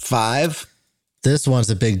 Number 5. This one's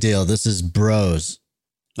a big deal. This is Bros.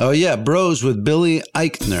 Oh yeah, Bros with Billy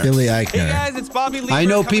Eichner. Hey guys, it's Bobby Lee. I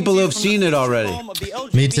know people who have seen it already.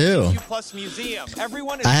 Me too.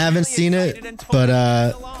 I haven't seen it, but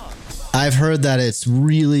I've heard that it's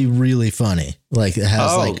really, really funny. Like it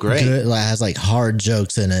has great. Good, it has like hard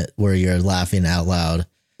jokes in it where you're laughing out loud.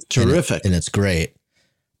 Terrific. And it's great.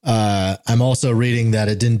 I'm also reading that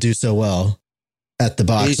it didn't do so well at the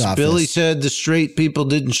box office. Billy said the straight people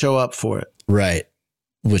didn't show up for it. Right.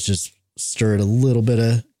 Which has stirred a little bit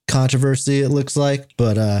of controversy, it looks like.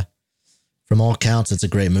 But from all counts, it's a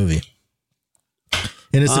great movie.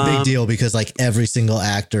 And it's a big deal because like every single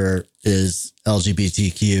actor is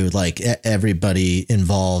LGBTQ, like everybody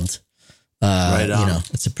involved. Right on. You know,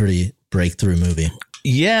 it's a pretty breakthrough movie.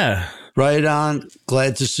 Yeah. Right on.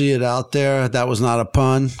 Glad to see it out there. That was not a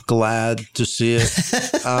pun. Glad to see it.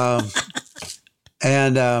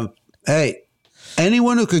 Hey,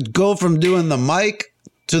 anyone who could go from doing the mic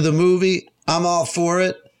to the movie, I'm all for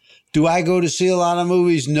it. Do I go to see a lot of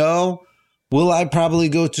movies? No. Will I probably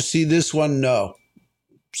go to see this one? No.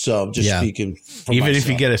 So just speaking for even myself. if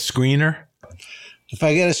you get a screener? If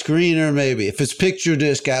I get a screener, maybe. If it's picture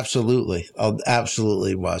disc, absolutely. I'll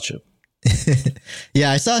absolutely watch it.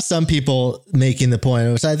 Yeah, I saw some people making the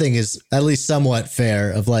point, which I think is at least somewhat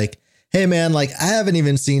fair, of like, hey man, like I haven't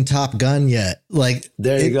even seen Top Gun yet. Like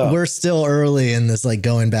there you go. We're still early in this like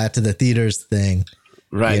going back to the theaters thing.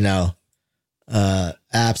 Right. You know,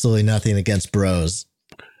 absolutely nothing against Bros.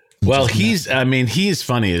 Well, he's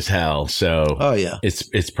funny as hell. So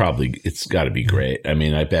it's got to be great. I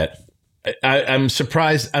mean, I bet I'm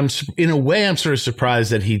surprised. In a way, I'm sort of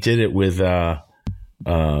surprised that he did it with,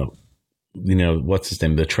 what's his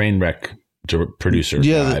name? The Trainwreck producer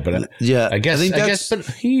guy. But I guess, but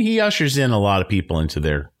he ushers in a lot of people into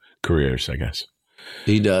their careers, I guess.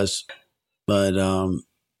 He does. But,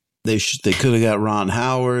 they could have got Ron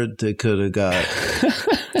Howard. They could have got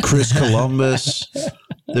Chris Columbus.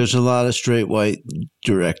 There's a lot of straight white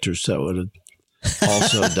directors that would have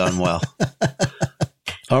also done well.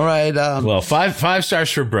 All right. Well, five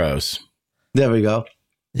stars for Bros. There we go.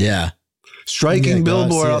 Yeah. Striking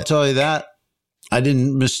billboard, I'll tell you that. I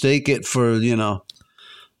didn't mistake it for,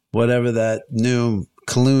 whatever that new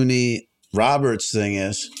Clooney Roberts thing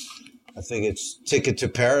is. I think it's Ticket to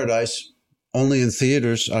Paradise. Only in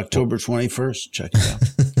theaters, October 21st. Check it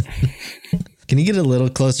out. Can you get a little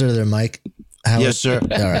closer to their mic, Howard? Yes, sir.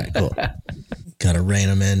 All right, cool. Got to rein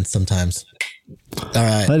them in sometimes. All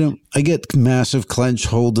right. I get massive clench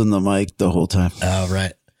holding the mic the whole time. All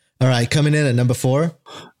right. All right, coming in at number 4.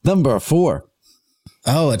 Number 4.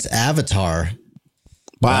 Oh, it's Avatar.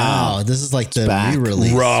 Wow. This is like the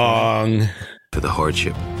re-release. Wrong. For the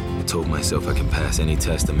hardship, I told myself I can pass any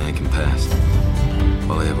test a man can pass.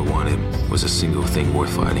 All I ever wanted was a single thing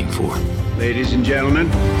worth fighting for. Ladies and gentlemen.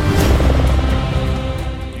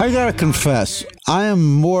 I gotta confess, I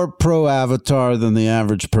am more pro Avatar than the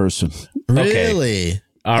average person. Really? Okay.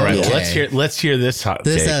 All right. Okay. Let's hear this hot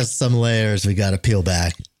This take. has some layers we got to peel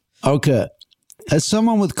back. Okay. As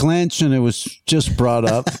someone with clench, and it was just brought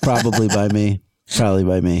up, probably by me.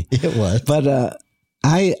 It was. But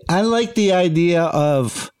I like the idea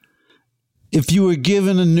of if you were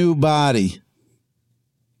given a new body,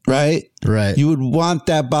 right? Right. You would want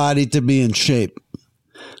that body to be in shape.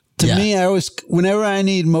 To me, whenever I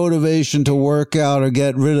need motivation to work out or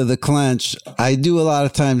get rid of the clench, I do a lot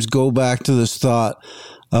of times go back to this thought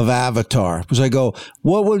of Avatar, because I go,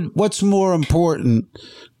 what's more important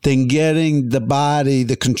than getting the body,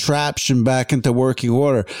 the contraption back into working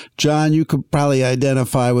order? John, you could probably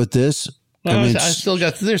identify with this. Well, I still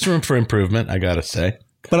got, there's room for improvement, I gotta say.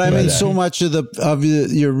 But I mean, so much of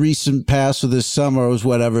your recent past of this summer was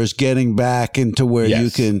whatever is getting back into where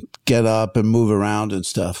you can get up and move around and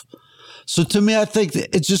stuff. So to me, I think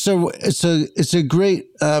it's just it's a great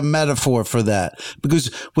metaphor for that,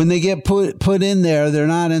 because when they get put in there, they're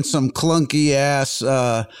not in some clunky ass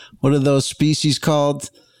what are those species called?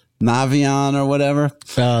 Navion or whatever.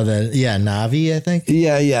 Oh, Navi, I think.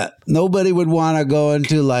 Yeah. Nobody would want to go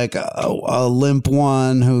into like a limp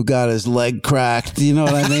one who got his leg cracked. You know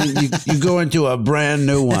what I mean? you go into a brand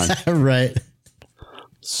new one. Right.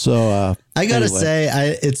 So I gotta say,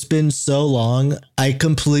 it's been so long. I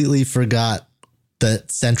completely forgot the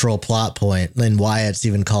central plot point and why it's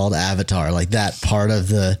even called Avatar. Like that part of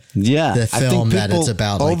the film that it's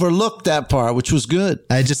about. Overlooked that part, which was good.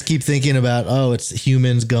 I just keep thinking about, it's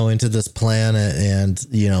humans going to this planet and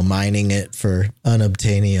mining it for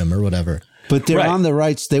unobtainium or whatever. But they're on the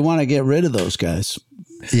rights. They want to get rid of those guys.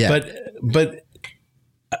 Yeah, but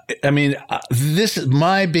I mean,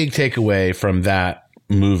 my big takeaway from that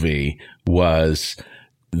movie was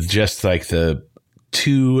just like the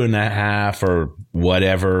 2.5 or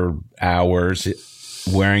whatever hours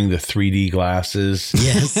wearing the 3D glasses.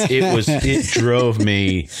 Yes. It drove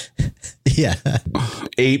me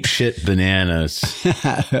ape shit bananas.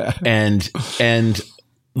 and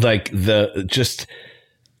like just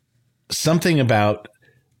something about,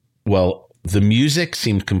 the music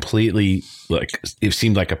seemed completely it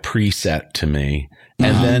seemed like a preset to me.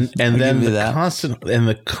 And then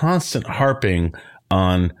the constant harping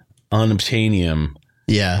on unobtainium.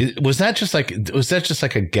 Yeah. Was that just like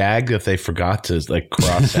a gag that they forgot to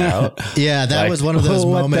cross out? Yeah, that was one of those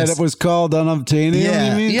moments. That it was called unobtainium,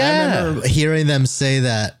 you mean? Yeah. I remember hearing them say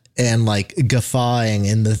that and guffawing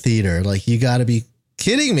in the theater. Like, you got to be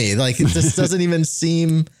kidding me. Like, it just doesn't even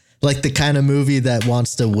seem like the kind of movie that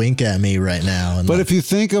wants to wink at me right now. And but if you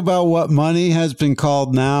think about what money has been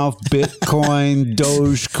called now, Bitcoin,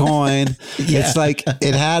 Dogecoin, it's like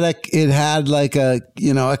it had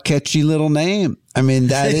a catchy little name. I mean,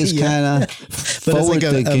 that is kind of forward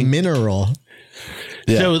thinking. A mineral.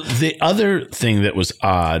 Yeah. So the other thing that was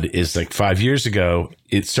odd is 5 years ago,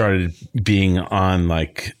 it started being on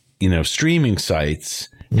streaming sites.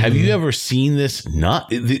 Have you ever seen this?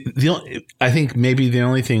 I think maybe the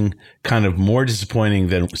only thing kind of more disappointing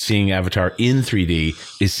than seeing Avatar in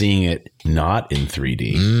 3D is seeing it not in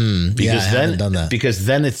 3D. I haven't done that. Because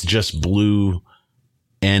then it's just blue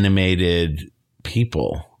animated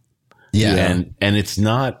people. Yeah. And it's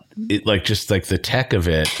not just the tech of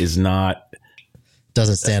it is not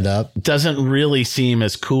doesn't stand up. Doesn't really seem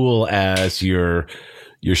as cool as your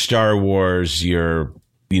Star Wars, your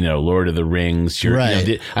Lord of the Rings.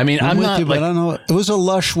 Right. I'm I'm not you, but I don't know. It was a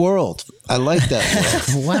lush world. I like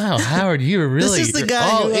that world. Wow, Howard, you were really This is the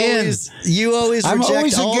guy you always I'm reject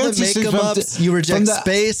always all the against these make things 'em ups. You reject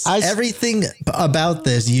space. Everything about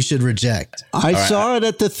this you should reject. I saw it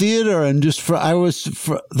at the theater, and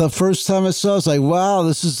the first time I saw it, I was like, wow,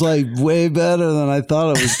 this is like way better than I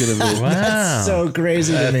thought it was going to be. Wow. That's so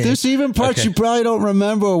crazy to me. There's even parts you probably don't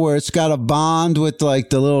remember where it's got a bond with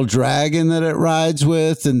like the little dragon that it rides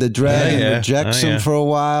with, and the dragon rejects him for a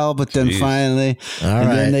while, but then finally,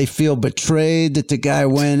 then they feel betrayed that the guy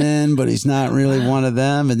went in, but he's not really one of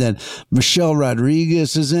them. And then Michelle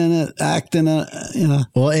Rodriguez is in it, acting,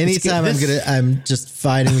 Well, anytime I'm just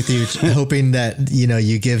fighting with you, hoping that,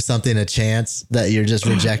 you give something a chance that you're just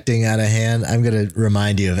rejecting out of hand. I'm going to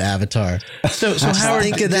remind you of Avatar. So Howard,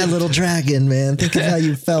 think of that little dragon, man. Think of how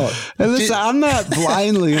you felt. And listen, I'm not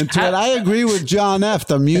blindly into it. I agree with John F.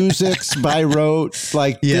 The music's by rote.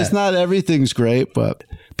 Like, it's not everything's great, but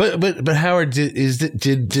Howard,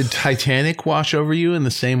 did Titanic wash over you in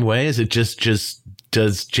the same way? Is it just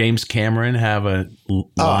does James Cameron have a line?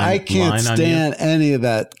 I can't stand any of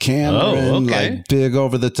that Cameron, like big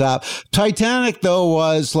over the top. Titanic though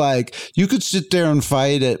was like you could sit there and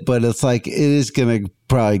fight it, but it's like it is gonna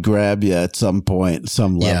probably grab you at some point,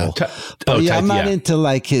 some level. I'm not into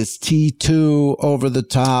like his T2 over the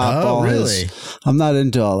top. Oh, really? I'm not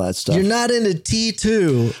into all that stuff. You're not into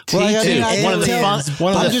T2. One of the funnest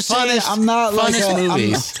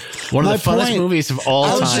movies. One of the funnest movies of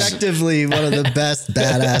all time. Objectively, one of the best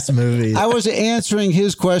badass movies. I was answering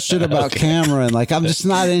his question about Cameron. Like, I'm just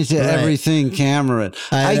not into everything Cameron.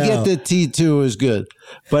 I get that T2 is good,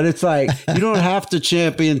 but it's like you don't have to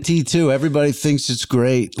champion T2. Everybody thinks it's great.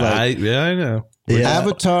 Like, I know.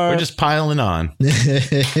 Avatar. We're just piling on. We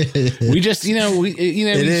just,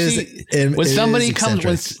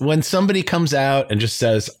 when somebody comes out and just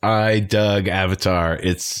says, "I dug Avatar,"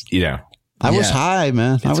 it's I was high,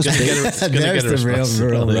 man. I was There's the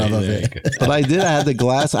real rub of it. But I had the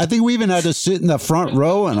glass. I think we even had to sit in the front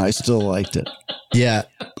row, and I still liked it. Yeah.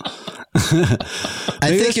 I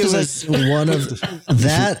think it was one of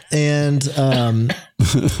that and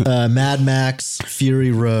Mad Max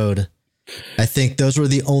Fury Road. I think those were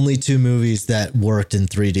the only two movies that worked in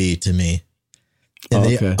 3D to me.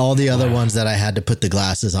 And all the other ones that I had to put the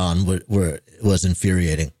glasses on was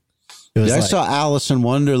infuriating. I saw Alice in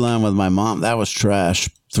Wonderland with my mom. That was trash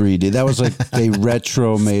 3D. That was like they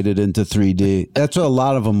retro made it into 3D. That's what a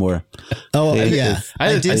lot of them were. Oh,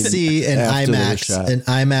 I did see an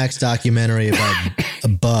IMAX documentary about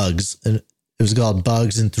bugs. And it was called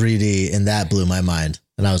Bugs in 3D, and that blew my mind.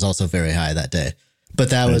 And I was also very high that day. But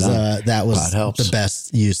that was the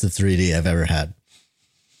best use of 3D I've ever had.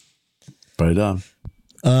 Right on.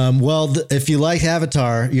 Well, if you like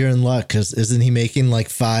Avatar, you're in luck because isn't he making like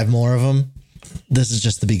 5 more of them? This is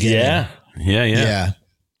just the beginning. Yeah.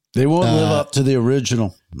 They won't live up to the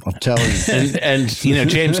original. I'm telling you. and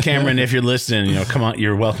James Cameron, if you're listening, come on.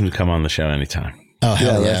 You're welcome to come on the show anytime. Oh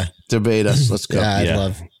hell yeah! Debate us. Let's go. I'd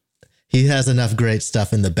love. He has enough great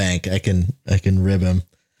stuff in the bank. I can rib him.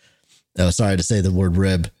 Oh, sorry to say the word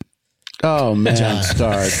rib. Oh man,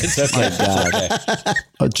 start. My God.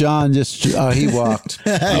 Oh, John he walked.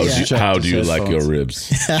 How do you like your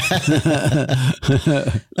ribs?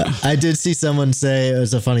 I did see someone say, it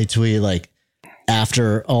was a funny tweet, like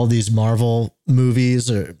after all these Marvel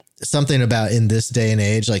movies or something about in this day and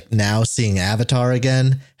age, like now seeing Avatar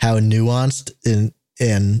again, how nuanced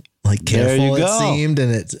and like careful it seemed.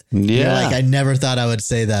 And it's like, I never thought I would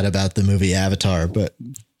say that about the movie Avatar, but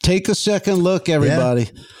take a second look, everybody.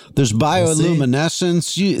 Yeah. There's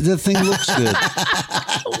bioluminescence. The thing looks good.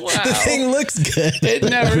 Wow. The thing looks good. It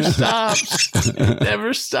never stops. It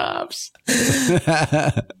never stops.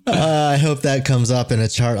 I hope that comes up in a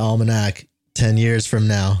chart almanac 10 years from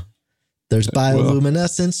now. There's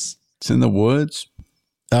bioluminescence. It's in the woods.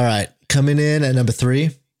 All right. Coming in at number 3.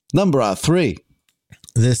 Number 3.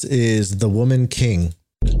 This is The Woman King.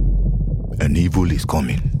 An evil is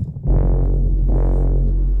coming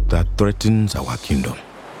that threatens our kingdom,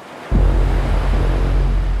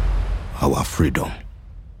 our freedom.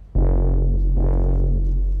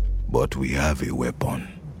 But we have a weapon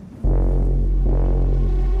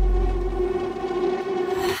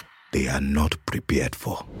they are not prepared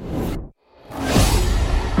for.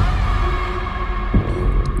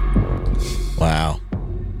 Wow.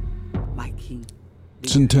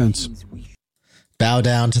 It's intense. Bow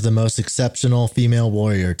down to the most exceptional female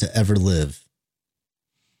warrior to ever live.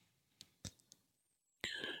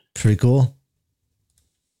 Pretty cool.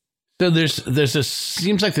 So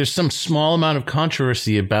seems like there's some small amount of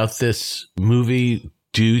controversy about this movie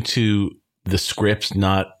due to the script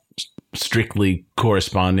not strictly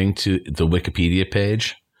corresponding to the Wikipedia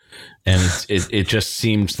page. And it just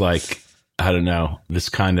seems like, I don't know, this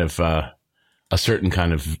kind of a certain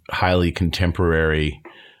kind of highly contemporary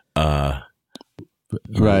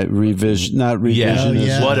revision, not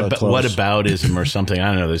revisionism. What aboutism or something?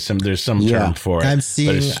 I don't know. There's some term for it. I'm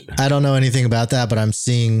seeing. I don't know anything about that, but I'm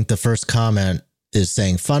seeing the first comment is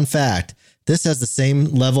saying, "Fun fact: this has the same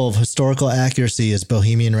level of historical accuracy as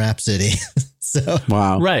Bohemian Rhapsody." So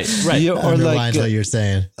wow, right. Yeah, or like what you're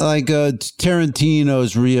saying, like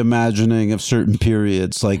Tarantino's reimagining of certain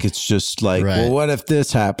periods. Like it's just like, well, what if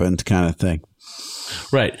this happened, kind of thing.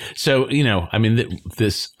 Right. So, I mean,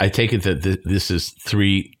 I take it that this is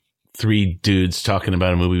three dudes talking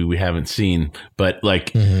about a movie we haven't seen, but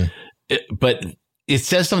but it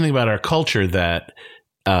says something about our culture that,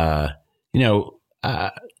 I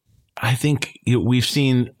think we've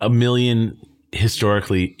seen a million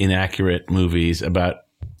historically inaccurate movies about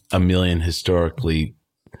a million historically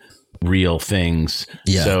real things.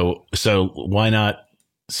 Yeah. So why not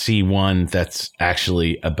see one that's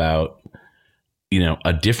actually about,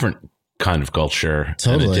 a different kind of culture.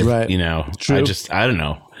 Totally. Right. True. I don't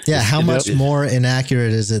know. Yeah. How much more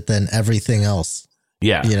inaccurate is it than everything else?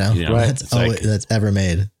 Yeah. That's ever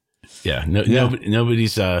made. Yeah.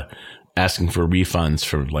 Nobody's asking for refunds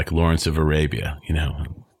for like Lawrence of Arabia,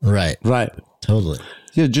 Right. Totally.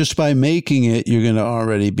 Yeah. Just by making it, you're going to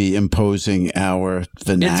already be imposing our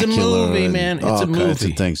vernacular. It's a movie, man. It's a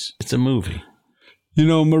movie. Things. It's a movie.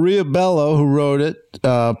 Maria Bello, who wrote it,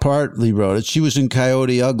 partly wrote it. She was in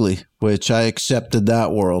Coyote Ugly, which I accepted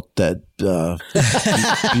that world, that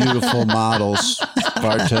beautiful models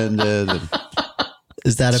bartended.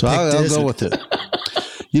 Is that a so I'll go with it.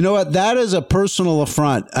 You know what? That is a personal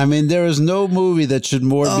affront. I mean, there is no movie that should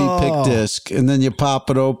more be pick disc, and then you pop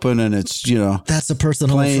it open and it's, that's a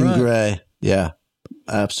personal plain affront. gray. Yeah.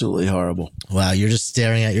 Absolutely horrible. Wow. You're just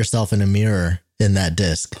staring at yourself in a mirror in that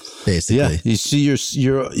disc, basically. Yeah, you see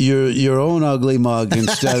your own ugly mug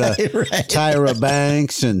instead of Tyra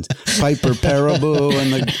Banks and Piper Perabo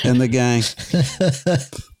and the gang.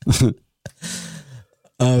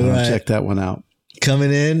 All right, check that one out.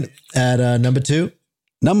 Coming in at number 2.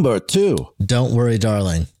 Number 2. Don't Worry,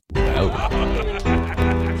 Darling. I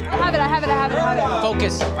have it.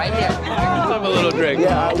 Focus right here. Let's have a little drink.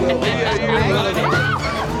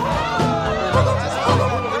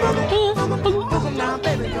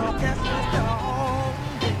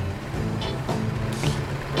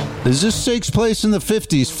 This takes place in the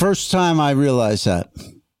 50s. First time I realized that.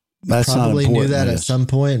 That's probably not important, knew that at some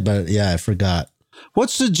point, but yeah, I forgot.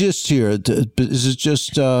 What's the gist here? Is it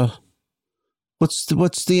just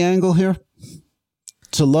what's the angle here?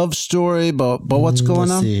 It's a love story, but what's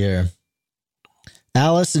going on? Let's see here.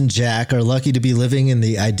 Alice and Jack are lucky to be living in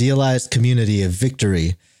the idealized community of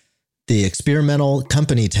Victory, the experimental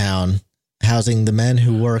company town housing the men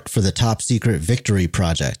who work for the top secret Victory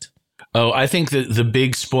project. Oh, I think that the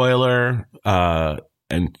big spoiler,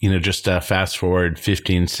 and just fast forward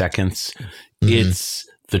 15 seconds, it's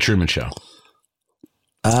The Truman Show.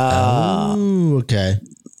 Oh, okay.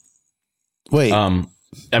 Wait. I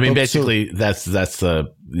mean, basically, that's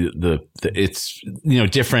the it's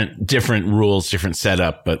different rules, different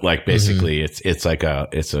setup, but like basically, it's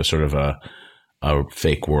a sort of a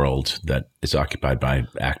fake world that is occupied by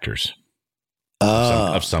actors.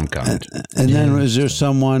 Of some kind. And then is there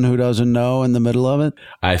someone who doesn't know in the middle of it?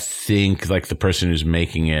 I think like the person who's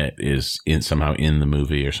making it is somehow in the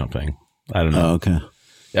movie or something. I don't know. Oh, okay.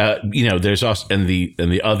 There's also and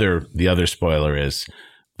the other spoiler is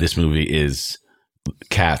this movie is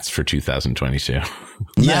Cats for 2022.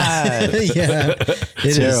 Yeah.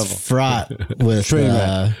 It is fraught with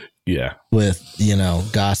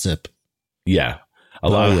with gossip. Yeah. A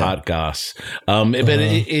lot of hot goss. But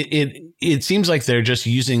it seems like they're just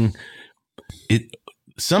using it.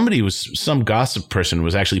 Some gossip person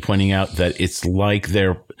was actually pointing out that it's like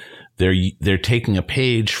they're taking a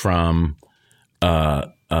page from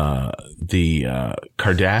the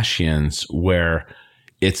Kardashians, where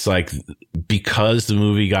it's like because the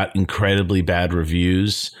movie got incredibly bad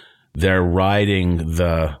reviews, they're riding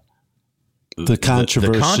the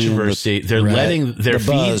controversy. They're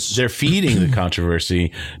they're feeding the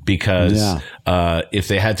controversy because if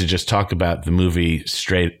they had to just talk about the movie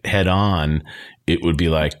straight head on, it would be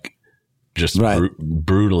like just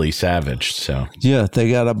brutally savage. So yeah,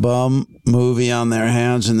 they got a bum movie on their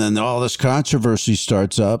hands, and then all this controversy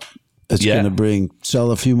starts up. It's going to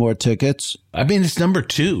sell a few more tickets. I mean, it's number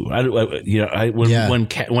 2.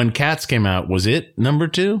 When Cats came out, was it number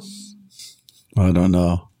 2? I don't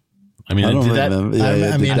know. I mean, don't did that? remember.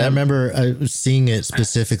 Yeah, I remember seeing it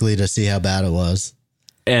specifically to see how bad it was.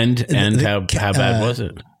 And how bad was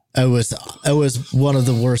it? It was one of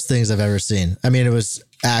the worst things I've ever seen. I mean, it was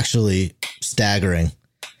actually staggering.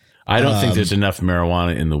 I don't think there's enough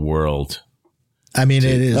marijuana in the world. I mean,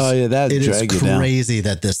 it is. Oh yeah, that it is drag you down. crazy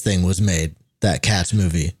that this thing was made. That Cats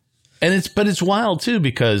movie, And it's wild too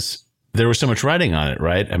because there was so much writing on it,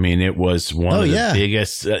 right? I mean, it was one of the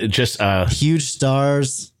biggest, huge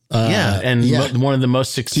stars. One of the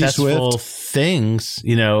most successful things.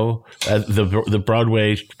 You know, the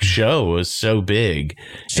Broadway show was so big,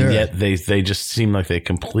 and yet they just seem like they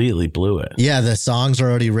completely blew it. Yeah, the songs are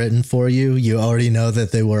already written for you. You already know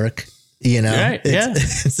that they work. You know, right?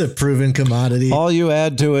 It's a proven commodity. All you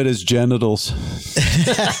add to it is genitals.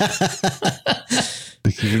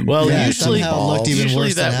 Well, usually it looked even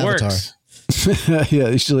worse than that Avatar. works. Yeah,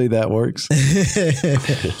 usually that works.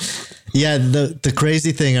 Yeah, the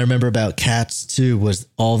crazy thing I remember about Cats too was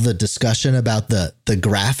all the discussion about the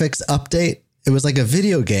graphics update. It was like a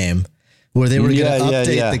video game where they were going to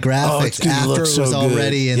update the graphics after it was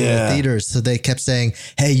already in the theaters. So they kept saying,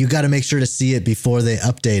 "Hey, you got to make sure to see it before they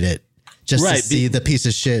update it, just to see the piece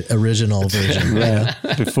of shit original version."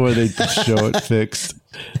 Before they show it fixed.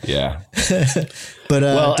 Yeah. But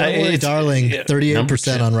Don't Worry, Darling,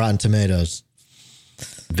 38% on Rotten Tomatoes.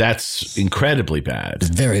 That's incredibly bad.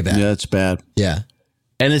 Very bad. Yeah, it's bad. Yeah.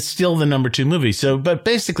 And it's still the number 2 movie. So, but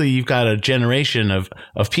basically you've got a generation of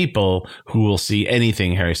people who will see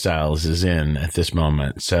anything Harry Styles is in at this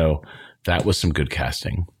moment. So that was some good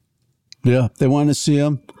casting. Yeah. They want to see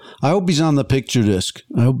him. I hope he's on the picture disc.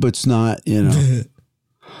 I hope it's not, one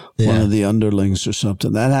of the underlings or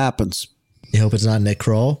something. That happens. You hope it's not Nick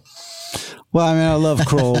Kroll? Well, I mean, I love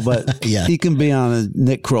Kroll, but he can be on a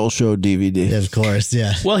Nick Kroll show DVD. Yeah, of course,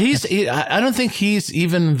 yeah. Well, I don't think he's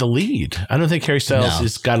even the lead. I don't think Harry Styles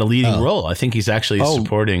has got a leading role. I think it's actually a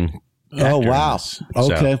supporting actor. Oh, wow.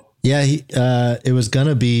 Okay. So, yeah, it was going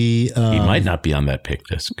to be... he might not be on that pick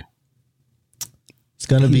disc. It's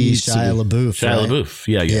going to be Shia LaBeouf. Shia LaBeouf.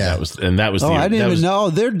 Yeah. That was the... I didn't even know.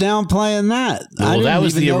 They're downplaying that. Well, that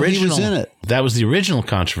was the original. He was in it. That was the original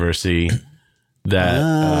controversy.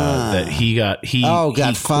 That he got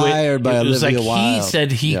fired by Olivia Wilde. He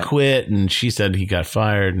said he quit, and she said he got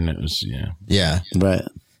fired, and it was right.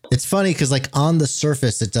 It's funny because like on the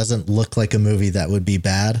surface, it doesn't look like a movie that would be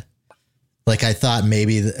bad. Like I thought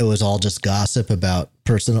maybe it was all just gossip about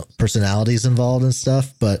personalities involved and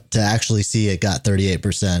stuff, but to actually see it got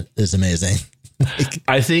 38% is amazing.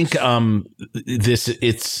 I think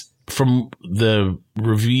it's. From the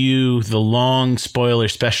review, the long spoiler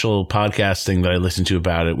special podcast thing that I listened to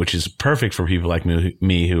about it, which is perfect for people like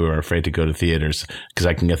me who are afraid to go to theaters because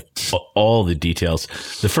I can get all the details.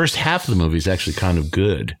 The first half of the movie is actually kind of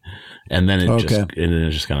good, and then it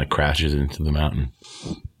just kind of crashes into the mountain.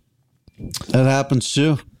 That happens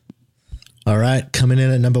too. All right, coming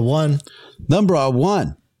in at number 1. Number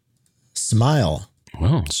 1, Smile.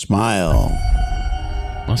 Wow, Smile.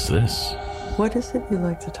 What's this? What is it you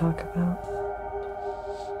like to talk about?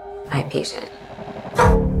 Hi, patient.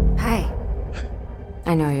 Hi.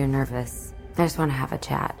 I know you're nervous. I just want to have a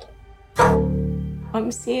chat.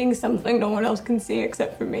 I'm seeing something no one else can see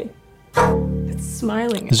except for me. It's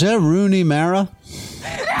smiling. Is that Rooney Mara?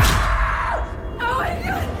 Oh my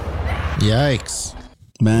God. Yikes.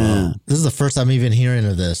 Man. This is the first time I'm even hearing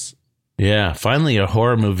of this. Yeah, finally a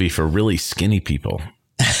horror movie for really skinny people.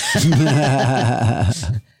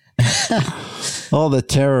 All the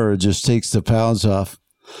terror just takes the pounds off.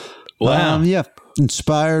 Wow.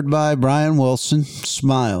 Inspired by Brian Wilson.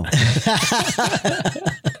 Smile.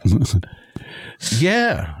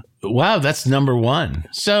 Yeah. Wow, that's number 1.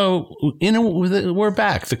 So, we're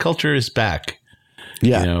back. The culture is back.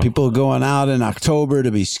 Yeah. People are going out in October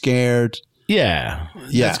to be scared. Yeah.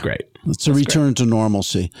 That's great. It's a return to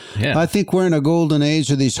normalcy. Yeah. I think we're in a golden age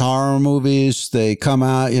of these horror movies. They come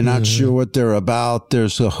out, you're not sure what they're about.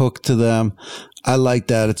 There's a hook to them. I like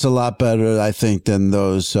that. It's a lot better, I think, than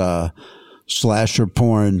those slasher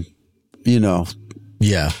porn,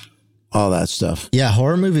 Yeah. all that stuff. Yeah,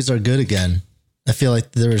 horror movies are good again. I feel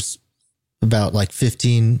like there's about like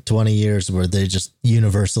 15, 20 years where they just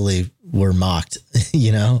universally were mocked,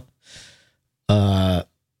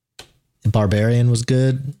 Barbarian was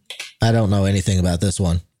good. I don't know anything about this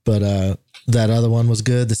one, but that other one was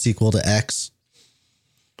good. The sequel to X.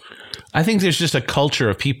 I think there's just a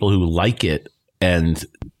culture of people who like it and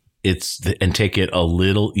take it a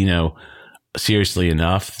little, seriously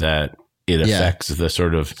enough that it affects the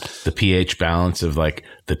sort of the pH balance of like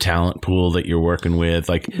the talent pool that you're working with.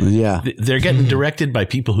 Like, they're getting directed by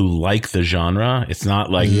people who like the genre. It's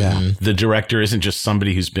not like the director isn't just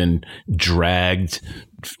somebody who's been dragged,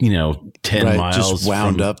 10 miles, just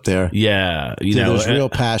wound up there. Yeah, there's real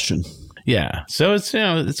passion. Yeah, so it's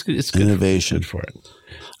it's good innovation for it.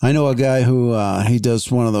 I know a guy who he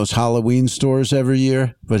does one of those Halloween stores every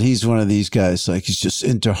year, but he's one of these guys. Like, he's just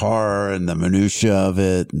into horror and the minutia of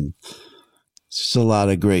it, and it's just a lot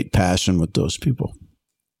of great passion with those people.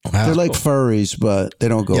 Wow, they're like furries, but they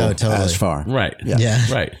don't go as far. Right. Yeah.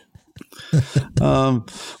 Right.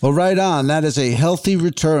 Well, right on. That is a healthy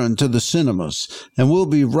return to the cinemas, and we'll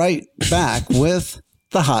be right back with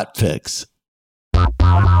the hot picks.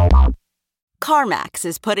 CarMax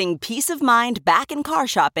is putting peace of mind back in car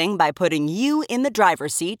shopping by putting you in the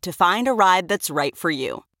driver's seat to find a ride that's right for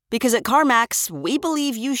you. Because at CarMax, we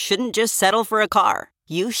believe you shouldn't just settle for a car.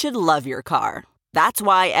 You should love your car. That's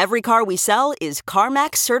why every car we sell is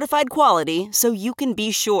CarMax certified quality, so you can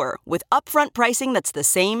be sure with upfront pricing that's the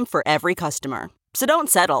same for every customer. So don't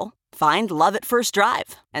settle. Find love at first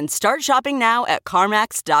drive and start shopping now at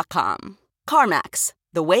CarMax.com. CarMax,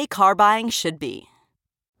 the way car buying should be.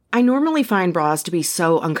 I normally find bras to be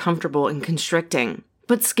so uncomfortable and constricting,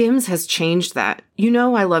 but Skims has changed that.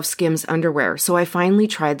 I love Skims underwear, so I finally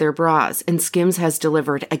tried their bras, and Skims has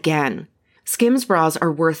delivered again. Skims bras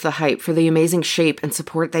are worth the hype for the amazing shape and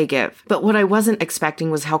support they give, but what I wasn't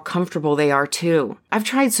expecting was how comfortable they are too. I've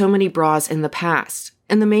tried so many bras in the past,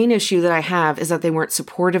 and the main issue that I have is that they weren't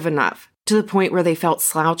supportive enough, to the point where they felt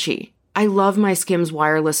slouchy. I love my Skims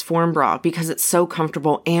wireless form bra because it's so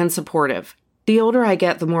comfortable and supportive. The older I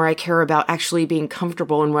get, the more I care about actually being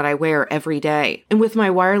comfortable in what I wear every day. And with my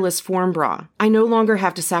wireless form bra, I no longer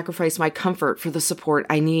have to sacrifice my comfort for the support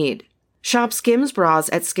I need. Shop Skims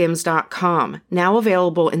bras at skims.com, now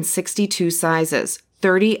available in 62 sizes,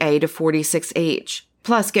 30A to 46H.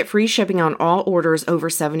 Plus, get free shipping on all orders over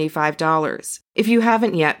 $75. If you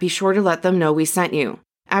haven't yet, be sure to let them know we sent you.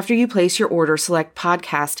 After you place your order, select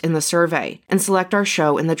podcast in the survey and select our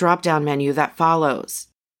show in the drop-down menu that follows.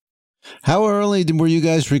 How early were you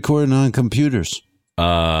guys recording on computers?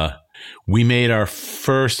 We made our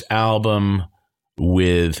first album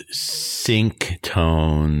with sync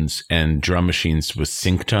tones and drum machines with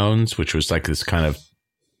sync tones, which was like this kind of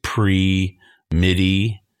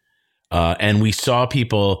pre-MIDI. And we saw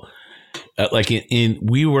people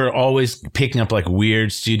we were always picking up like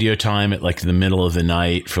weird studio time at like the middle of the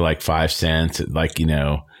night for like 5 cents at like,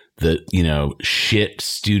 the shit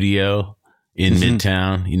studio in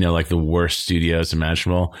Midtown, like the worst studios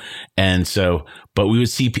imaginable. And so, but we would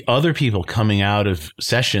see other people coming out of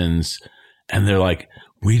sessions and they're like,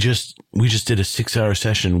 we just did a 6-hour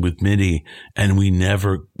session with MIDI and we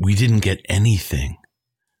didn't get anything.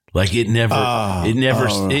 Like it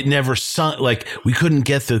never sunk. Like we couldn't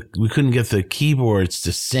get the keyboards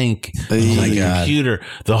to sync the computer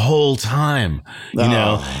the whole time,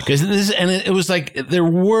 because it was like there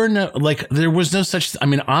was no such. I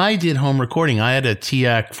mean, I did home recording. I had a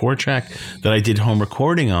TIAC 4-track that I did home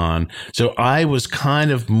recording on, so I was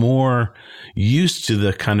kind of more used to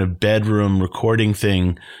the kind of bedroom recording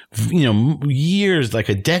thing, years, like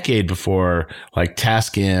a decade before like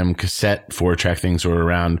Tascam cassette 4-track things were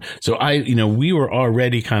around. So we were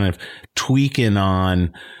already kind of tweaking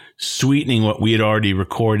on sweetening what we had already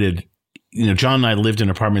recorded. John and I lived in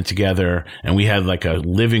an apartment together and we had like a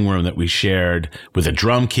living room that we shared with a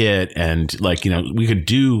drum kit and we could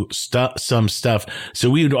do some stuff. So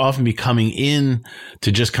we would often be coming in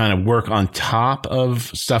to just kind of work on top of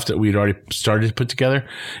stuff that we'd already started to put together.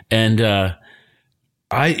 And,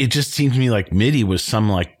 it just seemed to me like MIDI was some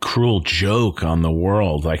like cruel joke on the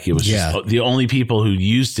world. Like it was just the only people who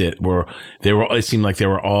used it it seemed like they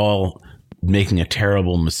were all making a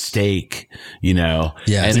terrible mistake, and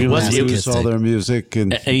it was all their music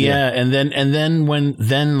and and then when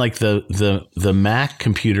like the Mac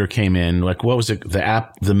computer came in, like what was it,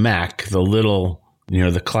 the Mac, the little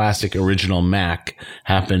the classic original Mac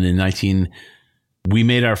happened in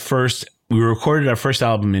we recorded our first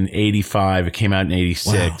album in 85. It came out in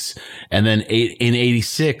 86. Wow. And then in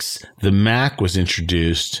 86, the Mac was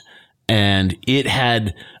introduced and it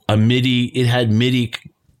had MIDI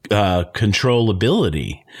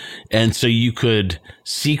controllability. And so you could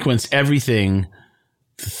sequence everything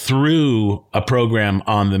through a program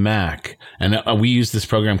on the Mac. And we use this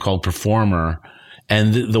program called Performer.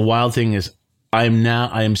 And the wild thing is I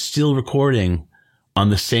am still recording on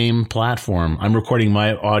the same platform. I'm recording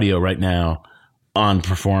my audio right now on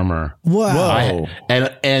Performer. Wow.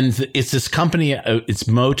 And it's this company, it's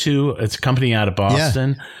Motu. It's a company out of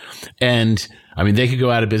Boston. Yeah. And I mean, they could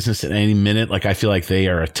go out of business at any minute. Like, I feel like they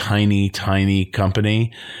are a tiny, tiny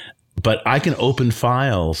company, but I can open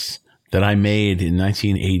files that I made in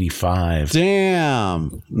 1985.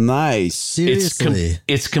 Damn. Nice. Seriously.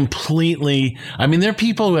 It's completely, I mean, there are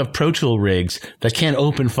people who have Pro Tool rigs that can't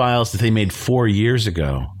open files that they made 4 years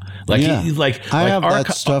ago. Like, I have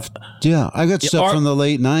that stuff. Yeah. I got stuff from the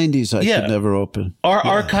late 90s I could never open.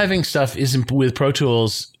 Archiving stuff with Pro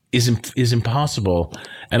Tools is impossible.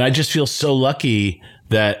 And I just feel so lucky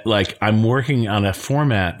that, like, I'm working on a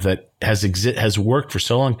format that has worked for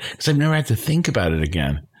so long because I've never had to think about it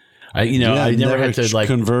again. I never had to like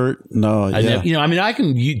convert. No, yeah. I mean, I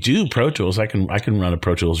can do Pro Tools. I can run a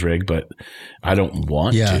Pro Tools rig, but I don't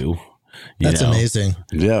want to. That's amazing.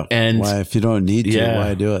 Yeah. And why, if you don't need to,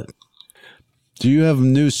 why do it? Do you have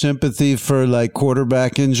new sympathy for like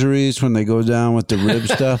quarterback injuries when they go down with the rib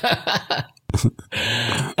stuff?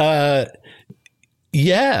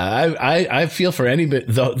 Yeah, I feel for anybody.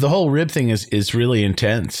 The whole rib thing is really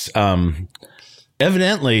intense.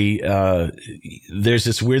 Evidently, there's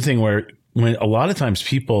this weird thing where when a lot of times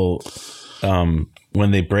people,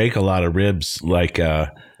 when they break a lot of ribs, like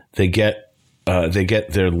they get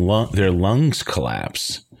their lungs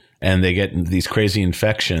collapse and they get these crazy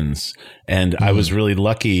infections. And I was really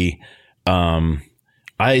lucky.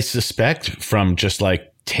 I suspect from just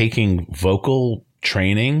like taking vocal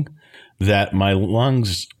training that my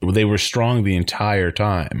lungs, they were strong the entire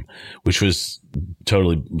time, which was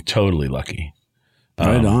totally lucky.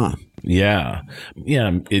 Right on. Yeah.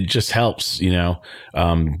 Yeah. It just helps, that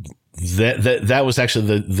was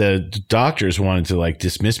actually the doctors wanted to like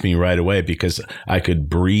dismiss me right away because I could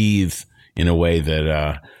breathe in a way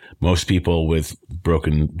that, most people with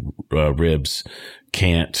broken ribs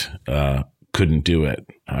couldn't do it.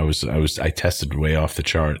 I tested way off the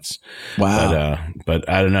charts. Wow. But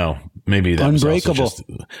I don't know. Maybe that unbreakable. Was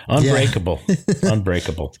unbreakable.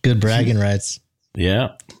 Unbreakable. Good bragging rights. Yeah.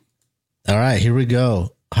 All right, here we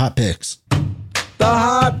go. Hot picks. The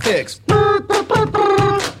hot picks.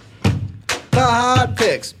 The hot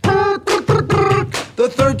picks. The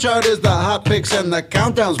third chart is the hot picks and the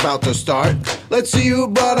countdown's about to start. Let's see who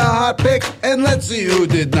brought a hot pick and let's see who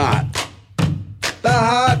did not. The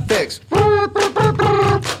hot picks. The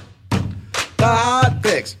hot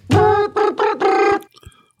picks.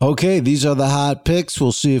 Okay, these are the hot picks.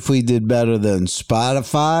 We'll see if we did better than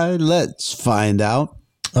Spotify. Let's find out.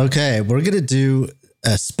 Okay, we're going to do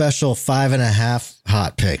a special 5.5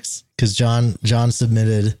 hot picks because John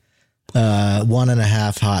submitted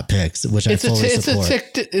 1.5 hot picks, which I fully support.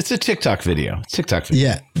 It's a TikTok video.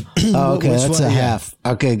 Yeah. Oh, okay, that's a half.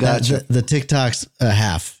 Okay, gotcha. The TikTok's a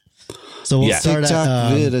half. So we'll start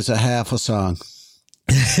TikTok vid is a half a song.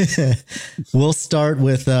 We'll start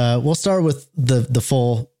with the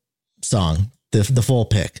full song, the full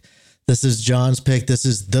pick. This is John's pick. This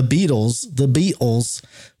is The Beatles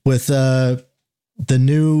with the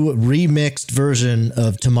new remixed version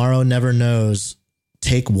of Tomorrow Never Knows,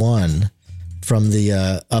 Take One, from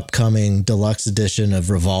the upcoming deluxe edition of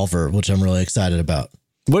Revolver, which I'm really excited about.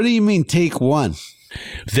 What do you mean Take One?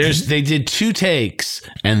 They did 2 takes,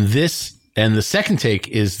 and the second take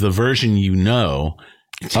is the version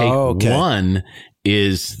Take One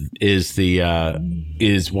is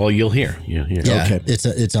well, you'll hear. Yeah, okay.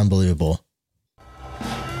 It's unbelievable.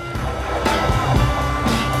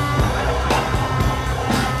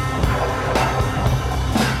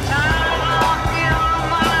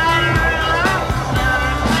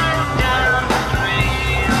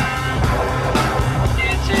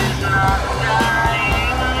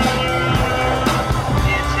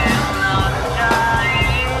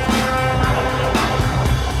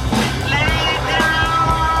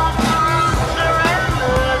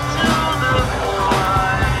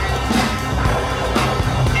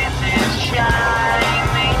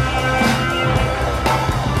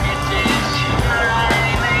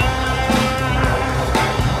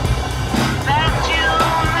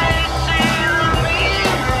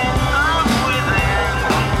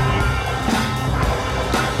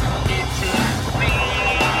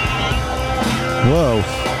 Whoa.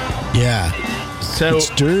 Yeah. So it's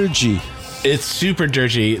dirgy. It's super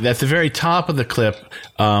dirgy. At the very top of the clip,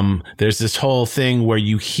 there's this whole thing where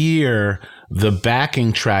you hear the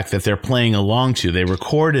backing track that they're playing along to. They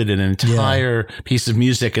recorded an entire piece of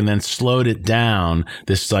music and then slowed it down.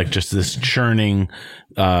 This like just this churning,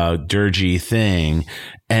 dirgy thing.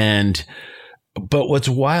 But what's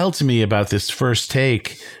wild to me about this first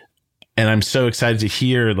take, and I'm so excited to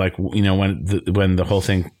hear, like, when the whole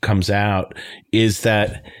thing comes out, is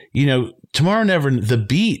that, the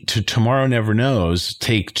beat to Tomorrow Never Knows,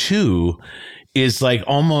 take 2, is like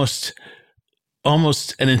almost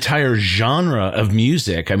almost an entire genre of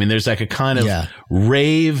music. I mean, there's like a kind of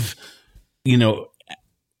rave,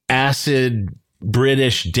 acid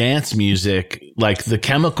British dance music, like the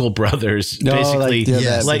Chemical Brothers, basically.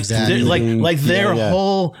 Their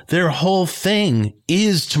whole thing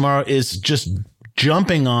is just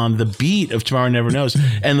jumping on the beat of Tomorrow Never Knows.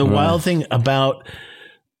 And the wild thing about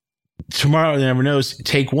Tomorrow Never Knows,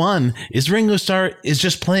 take one, is Ringo Starr is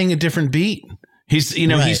just playing a different beat. He's,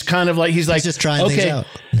 he's kind of like, he's just trying things out.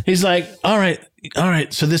 He's like, all right.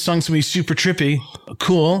 So this song's gonna be super trippy.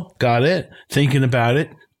 Cool. Got it. Thinking about it.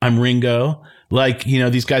 I'm Ringo. Like,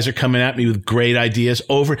 these guys are coming at me with great ideas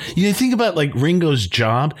over. Think about like Ringo's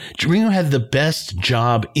job. Ringo had the best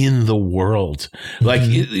job in the world. Like,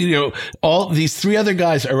 all these three other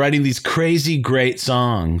guys are writing these crazy great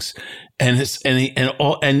songs, and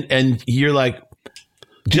you're like,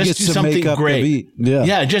 just do something great.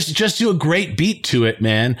 Yeah. Just do a great beat to it,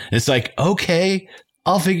 man. It's like, okay,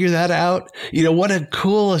 I'll figure that out. What a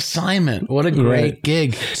cool assignment. What a great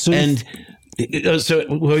gig. So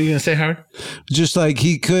what were you going to say, Howard? Just like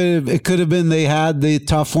it could have been they had the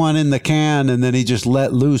tough one in the can and then he just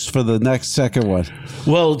let loose for the next second one.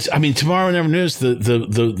 Well, I mean, Tomorrow Never Knows,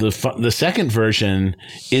 the second version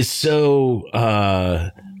is so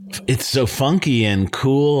it's so funky and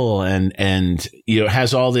cool and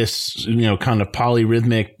has all this kind of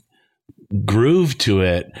polyrhythmic groove to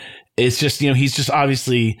it. It's just he's just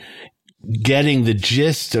obviously getting the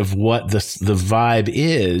gist of what the vibe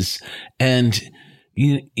is, and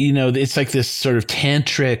it's like this sort of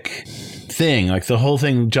tantric thing. Like the whole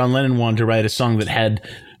thing, John Lennon wanted to write a song that had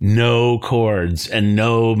no chords and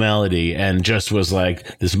no melody and just was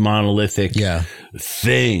like this monolithic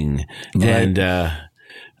thing. Right. And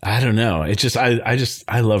I don't know. It's just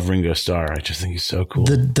I love Ringo Starr. I just think he's so cool.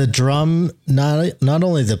 The drum, not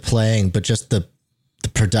only the playing, but just the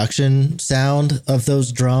production sound of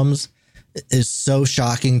those drums is so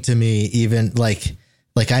shocking to me. Even like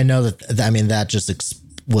I know that just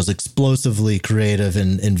was explosively creative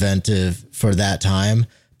and inventive for that time.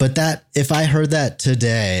 But that if I heard that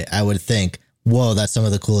today, I would think, whoa, that's some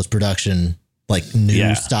of the coolest production, like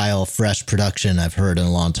new style, fresh production I've heard in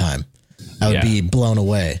a long time. I would be blown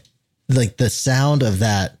away. Like the sound of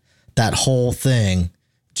that whole thing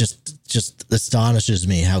just astonishes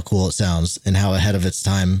me how cool it sounds and how ahead of its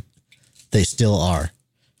time they still are.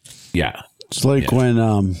 Yeah. It's like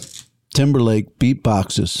when Timberlake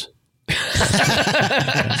beatboxes.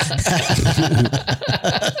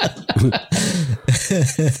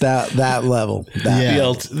 that level.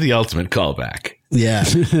 The ultimate callback. Yeah.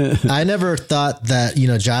 I never thought that,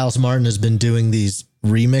 Giles Martin has been doing these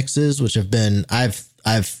remixes, which have been, I've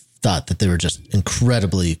thought that they were just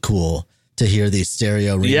incredibly cool to hear these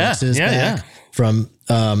stereo remixes back from,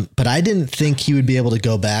 but I didn't think he would be able to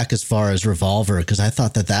go back as far as Revolver, because I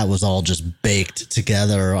thought that was all just baked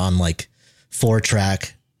together on like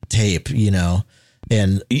 4-track tape,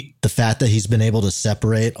 and the fact that he's been able to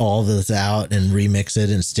separate all of this out and remix it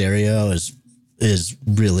in stereo is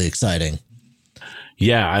really exciting.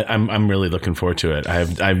 Yeah, I'm really looking forward to it. I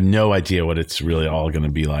have no idea what it's really all going to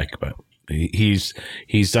be like, but he's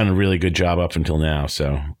done a really good job up until now,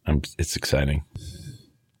 so it's exciting.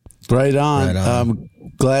 Right on. I'm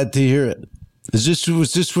glad to hear it. Was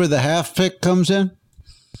this where the half pick comes in?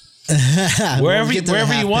 wherever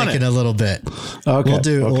you want it in a little bit. Okay,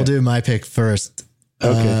 we'll do my pick first.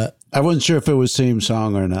 Okay. I wasn't sure if it was same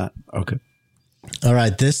song or not. Okay. All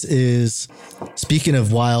right. This is, speaking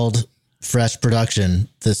of wild, fresh production.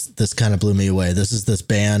 This kind of blew me away. This is this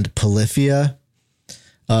band Polyphia,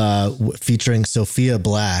 featuring Sophia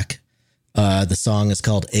Black. The song is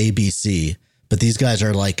called ABC, but these guys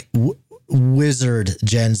are like wizard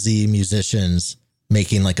Gen Z musicians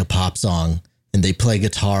making like a pop song, and they play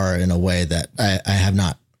guitar in a way that I have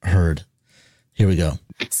not heard. Here we go.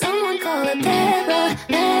 Someone call it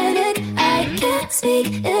paramedic. I can't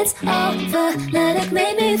speak, it's all phonetic.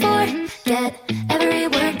 Made me forget every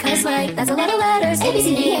word, cause like that's a lot of letters. A, B,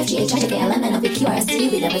 C, D, F, G, H, I, J, K, L, M, N, O, P, Q, R, S, T, U,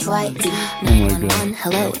 V, W, X, Y, Z. 911,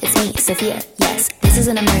 hello, it's me, Sophia. Yes, this is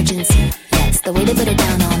an emergency. Yes, the way they put it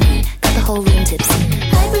down on me got the whole room tipsy.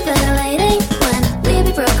 Hyperventilating when we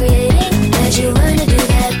be procreating. Did you learn to do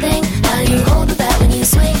that thing? How you hold the bat when you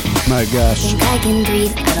swing? My gosh. I don't think I can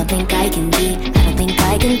breathe. I don't think I can be. I don't think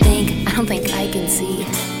I can think. I don't think I can see.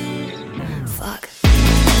 Fuck.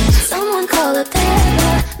 Someone call a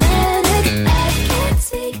paramedic. I can't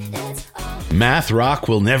speak. It's all. Math rock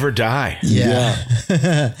will never die. Yeah.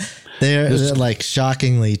 They're like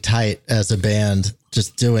shockingly tight as a band,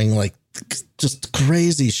 just doing like just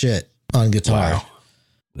crazy shit on guitar. Wow.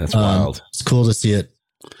 That's wild. It's cool to see it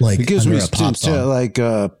like it gives me under a pop song.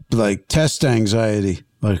 like test anxiety.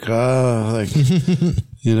 Like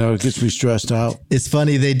it gets me stressed out. It's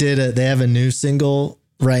funny they have a new single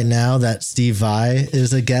right now that Steve Vai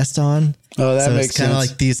is a guest on. Oh, that so makes it's kind of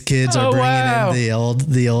sense. like these kids are bringing in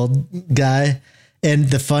the old guy. And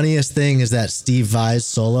the funniest thing is that Steve Vai's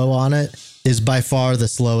solo on it is by far the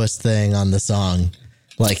slowest thing on the song.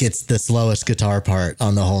 Like it's the slowest guitar part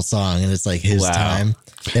on the whole song, and it's like his time.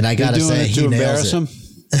 And I gotta say, he nails it.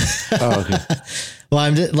 Oh, okay. Well,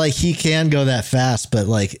 I'm just, like he can go that fast, but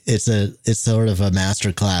like it's sort of a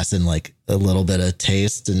master class in like a little bit of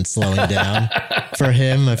taste and slowing down for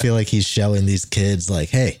him. I feel like he's showing these kids like,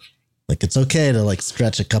 hey, like it's okay to like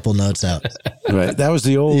stretch a couple notes out. Right. That was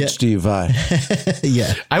the old Steve Vai.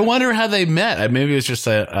 Yeah. I wonder how they met. Maybe it was just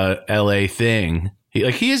a LA thing.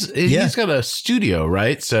 He's got a studio,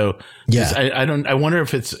 right? So yeah, I wonder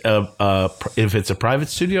if it's a private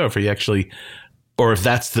studio, or if he actually, or if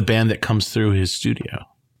that's the band that comes through his studio,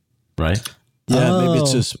 right? Yeah, maybe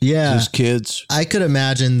it's just his kids. I could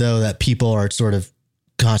imagine though that people are sort of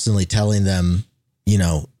constantly telling them,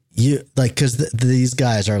 because these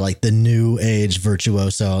guys are like the new age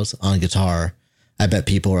virtuosos on guitar. I bet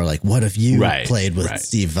people are like, what if you played with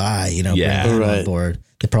Steve Vai? Bring him on board.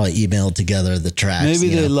 They probably emailed together the tracks. Maybe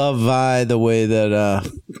they love Vai the way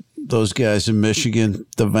that those guys in Michigan,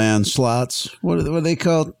 the Van Slots, what are they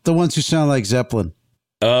called? The ones who sound like Zeppelin.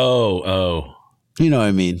 Oh. You know what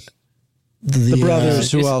I mean? The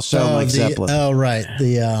brothers who all sound like Zeppelin. Oh, right.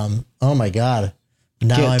 Oh my God.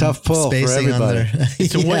 Now I'm tough pull for everybody.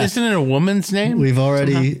 Isn't it a woman's name? We've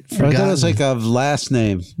already forgotten. I thought it was like a last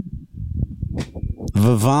name.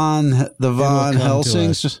 The Van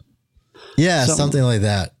Helsings. Yeah, something like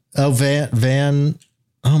that. Oh, Van.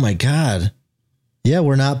 Oh my God. Yeah,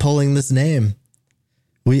 we're not pulling this name.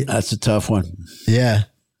 That's a tough one. Yeah.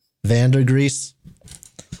 Vandergrease.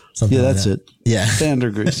 Yeah, that's it. Yeah.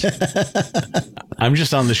 Vandergrease. I'm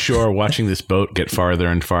just on the shore watching this boat get farther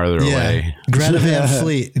and farther away. Greta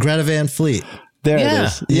Van Fleet. There it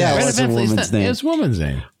is. Yeah, Greta it's Van a Fleet's woman's name. It's a woman's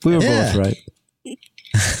name. We were both right.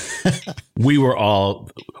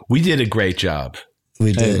 We did a great job.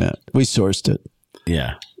 We did. Hey, man, we sourced it.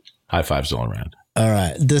 Yeah. High fives all around. All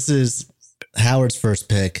right. This is Howard's first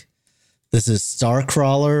pick. This is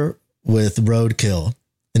Starcrawler with Roadkill.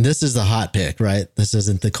 And this is the hot pick, right? This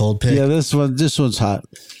isn't the cold pick? Yeah, this one's hot.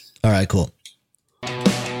 All right, cool.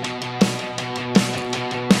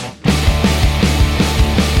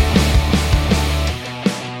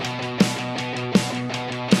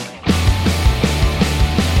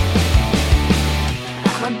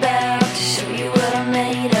 I'm about to show you what I'm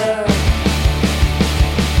made of.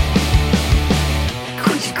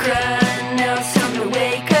 Quit your crying, now it's time to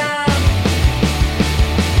wake up.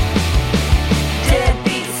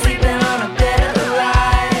 Deadbeat sleeping on a bed of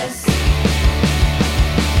lies.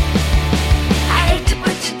 I hate to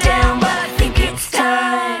put you down, but I think it's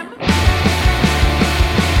time.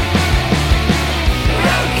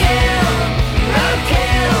 Roadkill,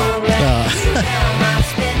 roadkill, roadkill. I'm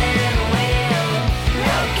spinning a wheel.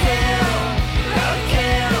 Roadkill,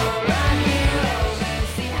 roadkill, run you over,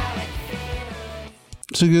 see how it feels.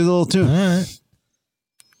 It's a good little tune. All right.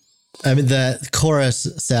 I mean, the chorus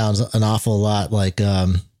sounds an awful lot like,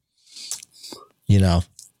 not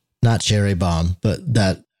Cherry Bomb, but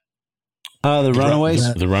that. The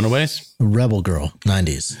Runaways? The Runaways? Rebel Girl,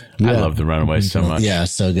 90s. I love the Runaways so much. Yeah,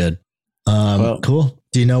 so good. Cool.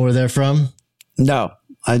 Do you know where they're from? No,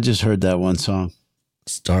 I just heard that one song.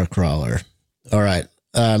 Starcrawler. All right.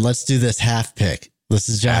 Let's do this half pick. This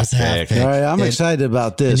is John's half pick. All right, I'm excited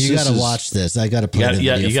about this. And you got to watch this. I got to play the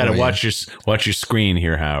video. You got to for watch your screen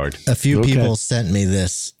here, Howard. A few people sent me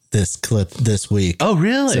this clip this week. Oh,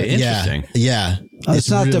 really? So, Interesting. Yeah. It's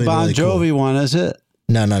not really, the Bon really Jovi cool. one, is it?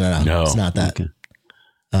 No. No. It's not that. Okay.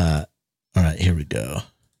 All right, here we go.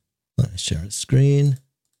 Let me share the screen.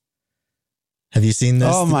 Have you seen this?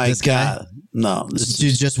 Oh my this guy? God. No.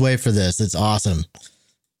 Dude, just wait for this. It's awesome.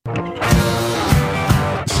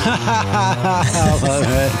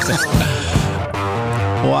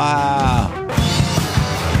 Wow.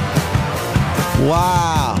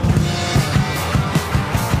 Wow.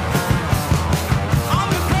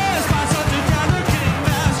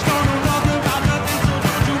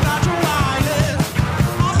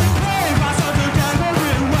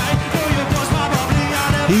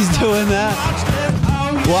 He's doing that.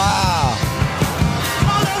 Wow.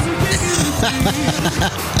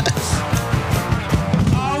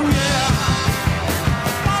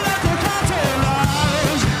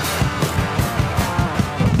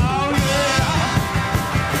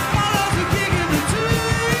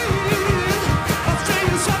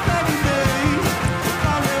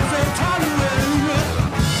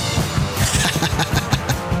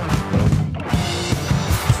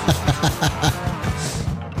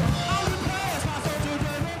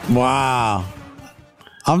 Wow.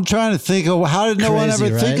 I'm trying to think of how did no one Crazy,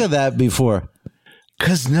 ever think right? of that before?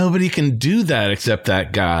 Because nobody can do that except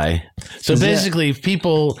that guy. So basically,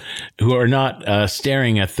 people who are not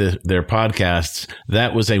staring at their podcasts,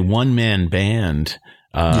 that was a one-man band.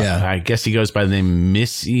 I guess he goes by the name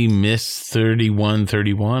Missy Miss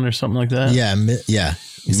 3131 or something like that. Yeah,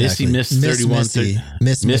 exactly. Miss 31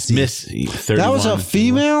 Miss 31. That was a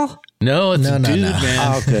female? No, it's a dude, man.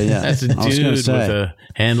 Oh, okay, yeah. That's a dude with a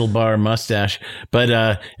handlebar mustache. But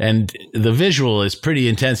and the visual is pretty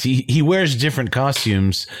intense. He wears different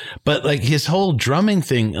costumes, but like his whole drumming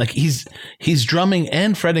thing, like he's drumming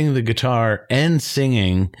and fretting the guitar and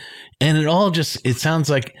singing, and it sounds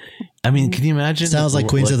like, I mean, can you imagine? Sounds like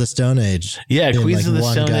Queens of the Stone Age. Yeah, Queens of the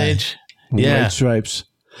Stone Age. Yeah. White Stripes.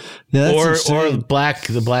 Yeah, or the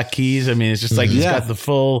Black Keys. I mean, it's just like he's got the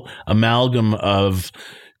full amalgam of,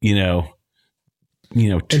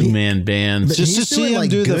 two-man bands. Just to see him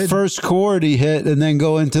do the first chord he hit and then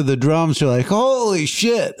go into the drums, you're like, holy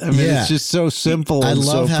shit. I mean, it's just so simple and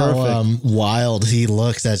so perfect. I love how wild he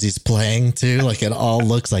looks as he's playing, too. Like, it all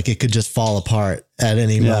looks like it could just fall apart at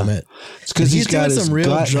any moment. It's because he's got his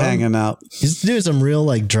gut hanging out. He's doing some real,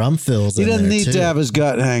 like, drum fills He in doesn't there, need too. to have his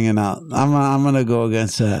gut hanging out. I'm going to go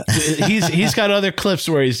against that. He's got other clips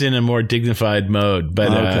where he's in a more dignified mode, but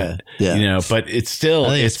but it's still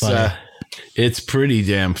it's pretty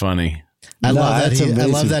damn funny. I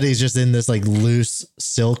love that he's just in this like loose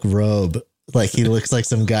silk robe. Like he looks like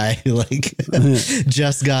some guy who like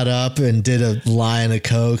just got up and did a line of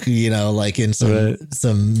coke, like in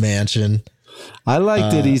some mansion. I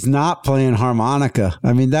like that he's not playing harmonica.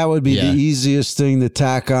 I mean, that would be the easiest thing to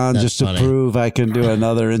tack on just to prove I can do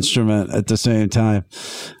another instrument at the same time.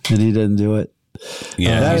 And he didn't do it.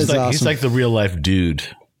 Yeah, awesome. He's like the real life dude.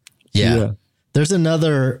 Yeah. There's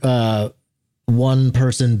another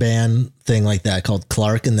one-person band thing like that called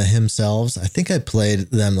Clark and the Himselves. I think I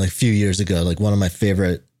played them like a few years ago, like one of my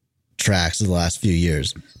favorite tracks of the last few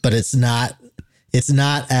years. But it's not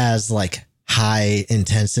as like high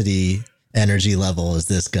intensity energy level as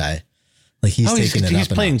this guy. Like he's taking it up. He's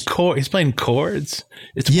playing chords.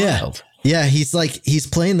 It's wild. Yeah, he's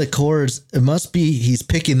playing the chords. It must be he's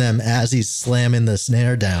picking them as he's slamming the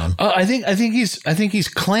snare down. Oh, I think he's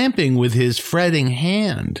clamping with his fretting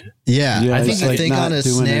hand. Yeah, I think on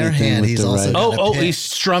his snare hand he's also he's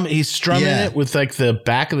strumming it with like the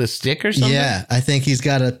back of the stick or something. Yeah, I think he's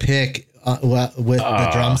got a pick with the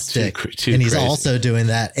drumstick, and he's also doing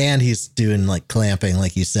that, and he's doing like clamping,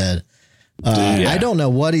 like you said. I don't know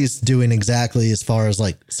what he's doing exactly as far as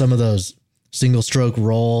like some of those single stroke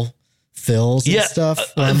roll fills and stuff.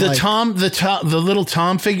 The little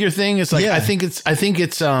tom figure thing is like I think it's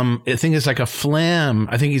like a flam.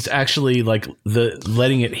 I think he's actually like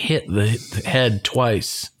letting it hit the head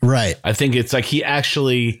twice. Right. I think it's like he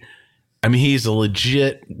actually. I mean, he's a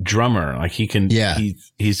legit drummer. Like he can. Yeah.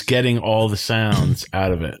 He's getting all the sounds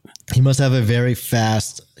out of it. He must have a very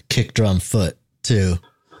fast kick drum foot too.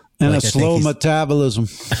 And a slow metabolism.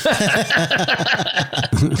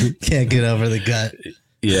 Can't get over the gut.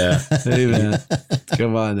 Yeah. Hey, man.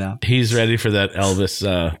 Come on now. He's ready for that Elvis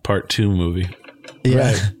Part 2 movie.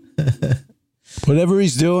 Yeah. Right. Whatever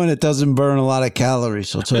he's doing, it doesn't burn a lot of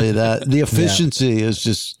calories. I'll tell you that. The efficiency is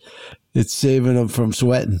just, it's saving him from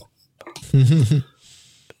sweating.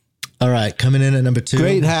 All right. Coming in at number 2.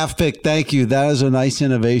 Great half pick. Thank you. That is a nice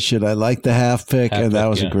innovation. I like the half pick, and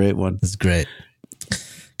that was a great one. That's great.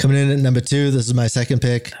 Coming in at number 2, this is my second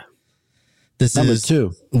pick. This number is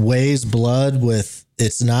 2. Weighs Blood with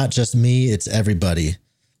It's Not Just Me, It's Everybody.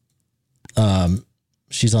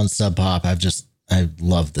 She's on Sub Pop. I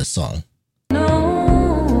love this song.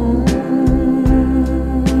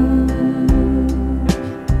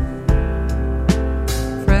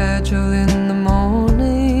 Fragile in the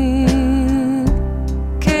morning,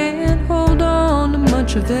 can't hold on to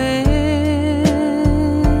much of anything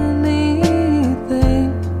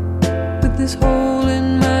with this hole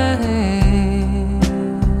in my hand.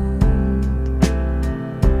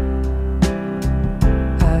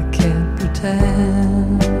 I can't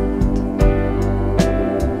pretend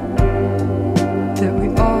that we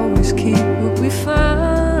always keep what we find.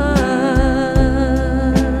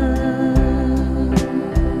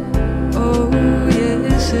 Oh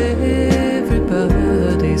yes,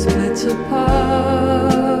 everybody splits apart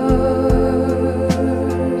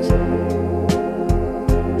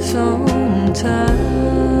sometimes.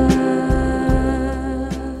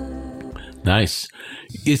 Nice.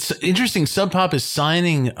 It's interesting. Sub Pop is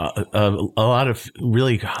signing a lot of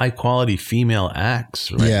really high quality female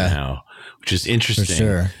acts right now, which is interesting. For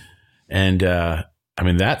sure. And I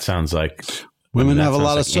mean, that sounds like Women that have a sounds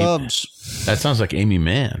lot of like subs. That sounds like Amy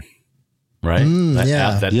Mann, right?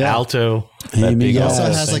 That Yeah. alto. Amy that big Mann. alto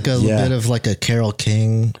Also has thing. like a bit of like a Carole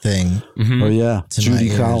King thing. Mhm. Oh yeah, to my Judy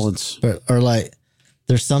ears. Collins. Or like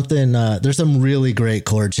there's something there's some really great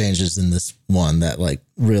chord changes in this one that like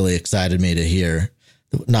really excited me to hear.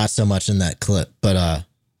 Not so much in that clip, but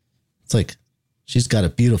it's like she's got a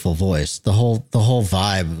beautiful voice. The whole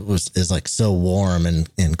vibe is like so warm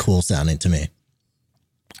and cool sounding to me.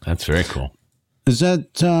 That's very cool. Is that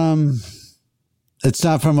it's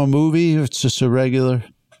not from a movie, it's just a regular?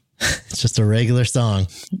 It's just a regular song.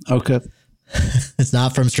 Okay. It's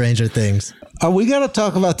not from Stranger Things. We got to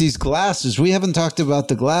talk about these glasses. We haven't talked about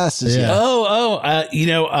the glasses yet.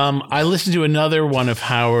 I listened to another one of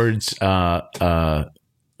Howard's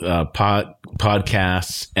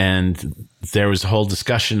podcasts, and there was a whole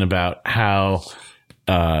discussion about how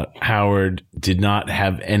Howard did not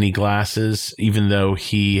have any glasses, even though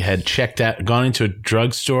he had gone into a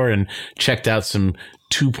drugstore and checked out some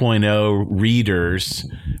 2.0 readers,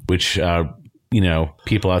 which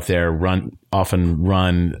people out there often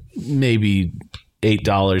run maybe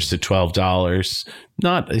 $8 to $12.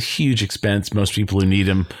 Not a huge expense. Most people who need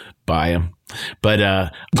them buy them. But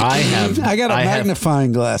I got a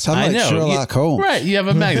magnifying glass. I'm like Sherlock Holmes. Right. You have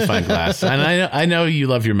a magnifying glass. And I know you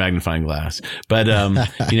love your magnifying glass. But,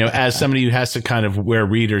 as somebody who has to kind of wear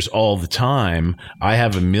readers all the time, I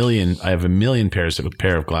have a million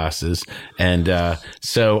pair of glasses. And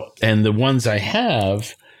and the ones I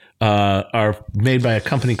have are made by a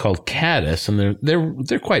company called Caddis, and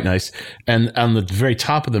they're quite nice. And on the very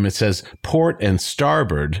top of them, it says port and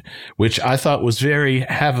starboard, which I thought was very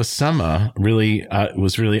Havasama, really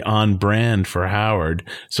was really on brand for Howard.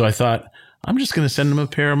 So I thought, I'm just going to send him a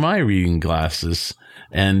pair of my reading glasses.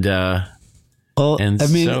 And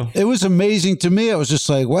it was amazing to me. I was just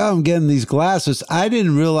like, wow, I'm getting these glasses. I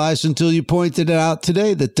didn't realize until you pointed it out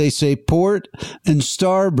today that they say port and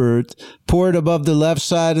starboard, port above the left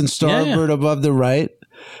side and starboard above the right.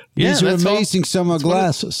 These are amazing summer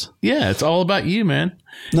glasses. It's all about you, man.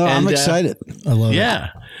 No, I'm excited. I love it. Yeah.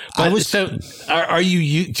 But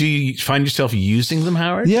do you find yourself using them,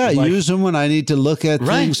 Howard? Yeah, I use them when I need to look at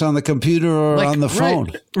things on the computer or on the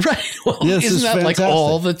phone. Right. Well, this isn't is that fantastic. like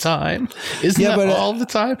all the time? Isn't that all the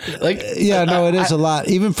time? It is a lot.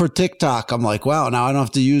 Even for TikTok, I'm like, wow, now I don't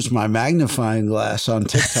have to use my magnifying glass on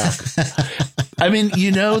TikTok. I mean,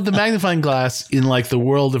 the magnifying glass in like the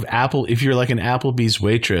world of Apple, if you're like an Applebee's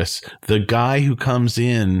waitress, the guy who comes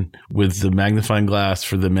in with the magnifying glass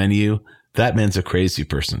for the menu, that man's a crazy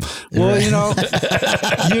person. Well,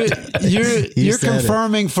 you're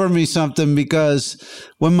confirming for me something, because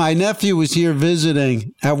when my nephew was here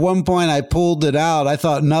visiting, at one point I pulled it out. I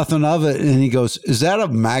thought nothing of it. And he goes, is that a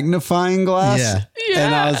magnifying glass? Yeah.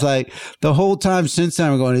 And I was like, the whole time since then,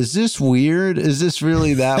 I'm going, is this weird? Is this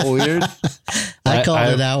really that weird? I called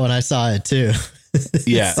it out when I saw it too.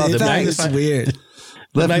 Yeah. It's weird.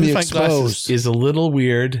 The magnifying glass is a little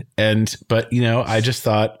weird, but I just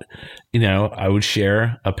thought, I would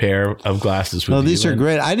share a pair of glasses with you. No, these are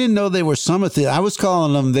great. I didn't know they were something. I was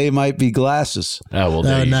calling them they might be glasses. Oh, well,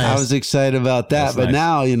 nice. I was excited about that, but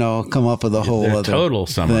now come up with a whole other total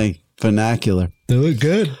summer thing, vernacular. They look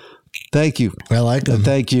good. Thank you. I like them.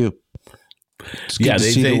 Thank you.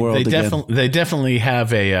 They definitely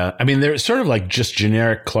have a. They're sort of like just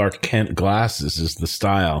generic Clark Kent glasses is the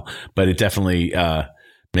style, but it definitely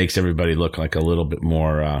makes everybody look like a little bit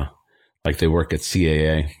more like they work at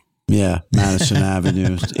CAA. Yeah, Madison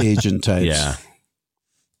Avenue, agent types. Yeah.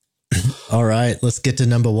 All right, let's get to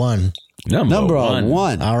number one. Number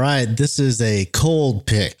one. All right, this is a cold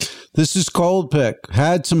pick. This is cold pick.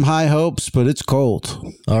 Had some high hopes, but it's cold.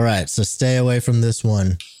 All right, so stay away from this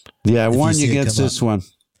one. Yeah, I warn you against this one.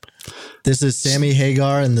 This is Sammy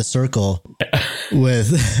Hagar and the Circle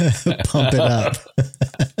with Pump It Up.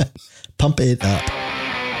 Pump It Up.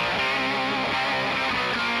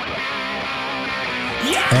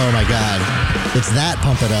 Oh my God. It's that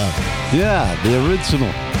Pump It Up. Yeah, the original.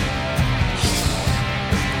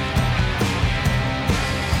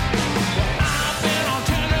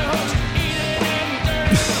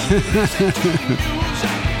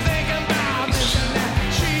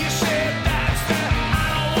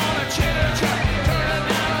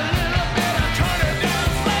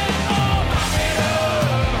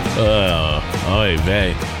 Oy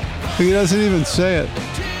vey. He doesn't even say it.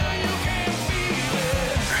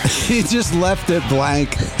 He just left it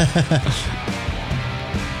blank.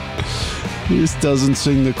 He just doesn't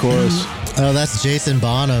sing the chorus. Oh, that's Jason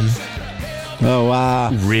Bonham. Oh,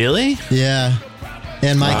 wow. Really? Yeah.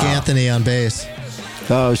 And Mike Anthony on bass.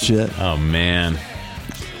 Oh, shit. Oh, man.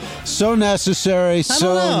 So necessary.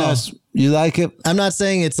 You like it? I'm not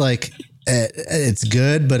saying it's like it's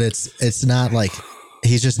good, but it's not like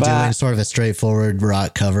he's just doing sort of a straightforward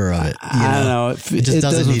rock cover of it. I don't know. It just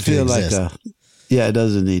doesn't need feel to like exist. it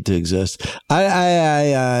doesn't need to exist.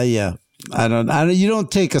 Yeah. I don't. You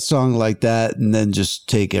don't take a song like that and then just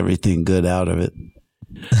take everything good out of it.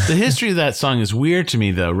 The history of that song is weird to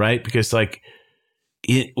me, though, right? Because like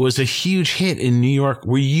it was a huge hit in New York.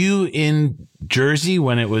 Were you in Jersey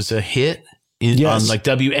when it was a hit? On like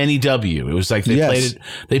WNEW. It was like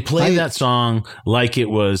they played that song like it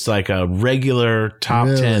was like a regular top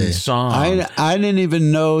 10 song. I didn't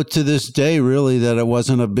even know to this day really that it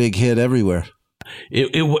wasn't a big hit everywhere. I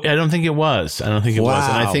don't think it was. And I think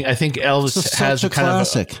Elvis has such a kind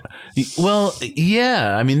classic.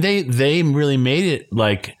 I mean, they really made it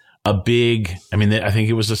like a big, I think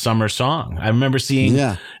it was a summer song. I remember seeing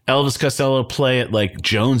Elvis Costello play at like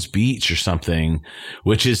Jones Beach or something,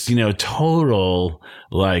 which is, total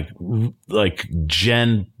like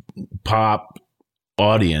gen pop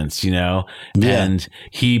audience, and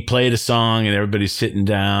he played a song and everybody's sitting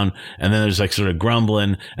down and then there's like sort of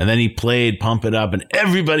grumbling and then he played Pump It Up and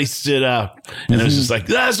everybody stood up and it was just like,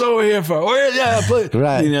 that's what we're here for.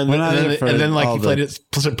 Right. And then like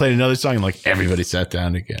he played another song and like everybody sat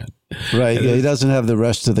down again. Right. Yeah. He doesn't have the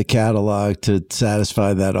rest of the catalog to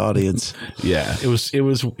satisfy that audience. Yeah. It was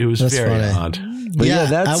very funny. odd. But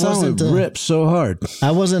that song ripped so hard. I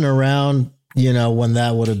wasn't around, when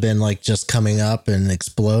that would have been like just coming up and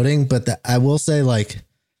exploding. But I will say, like,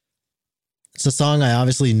 it's a song I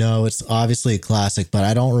obviously know. It's obviously a classic, but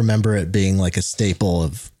I don't remember it being like a staple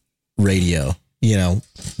of radio,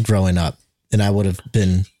 growing up. And I would have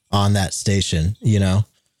been on that station,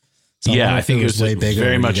 So I think it was way bigger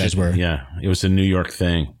very than much. you guys were. Yeah, it was a New York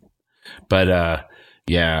thing. But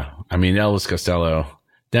Elvis Costello.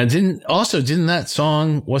 Now, didn't that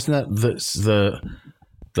song, wasn't that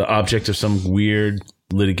the object of some weird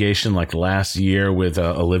litigation like last year with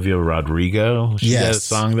Olivia Rodrigo? She had a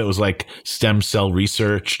song that was like stem cell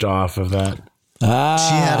researched off of that. She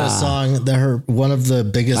had a song that one of the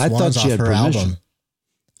biggest ones off her album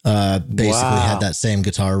basically had that same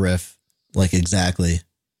guitar riff, like exactly.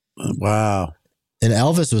 Wow. And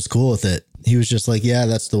Elvis was cool with it. He was just like, yeah,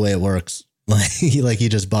 that's the way it works. Like you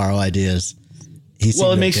just borrow ideas.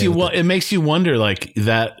 It makes you wonder like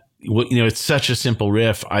that. It's such a simple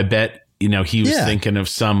riff. I bet, he was thinking of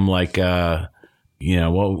some like, what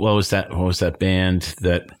was that? What was that band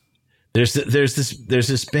that there's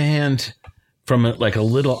this band from a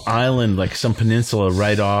little island, like some peninsula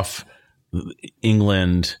right off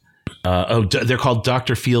England. They're called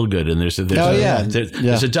Dr. Feelgood. And there's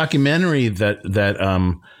a documentary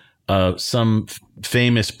that some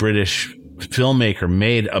famous British filmmaker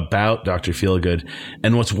made about Dr. Feelgood.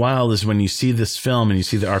 And what's wild is when you see this film and you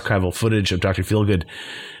see the archival footage of Dr. Feelgood,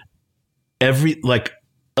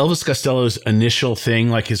 Elvis Costello's initial thing,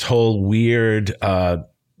 like his whole weird,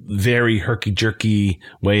 very herky-jerky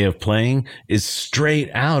way of playing is straight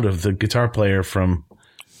out of the guitar player from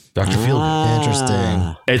Dr. Feelgood.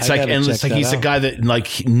 Interesting. It's like, and it's like he's a guy that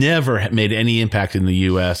like never made any impact in the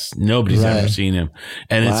U.S. Nobody's ever seen him.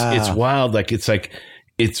 And it's wild.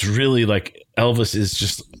 It's really like Elvis is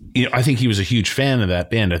just, I think he was a huge fan of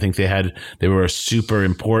that band. I think they were a super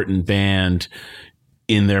important band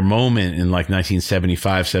in their moment in like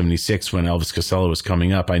 1975, 76 when Elvis Costello was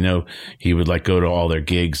coming up. I know he would like go to all their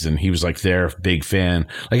gigs and he was like their big fan.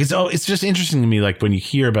 Like it's just interesting to me. Like when you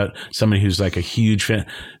hear about somebody who's like a huge fan,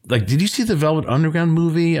 like, did you see the Velvet Underground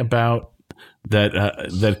movie about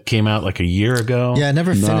that came out like a year ago? Yeah. I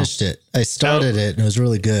never finished it. I started it and it was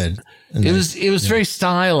really good. And it was very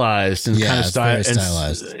stylized and kind of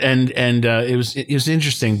stylized. And it was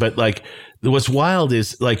interesting, but like what's wild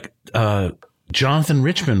is like, Jonathan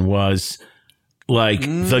Richman was like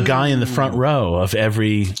the guy in the front row of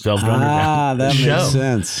every Velvet Underground that show. Makes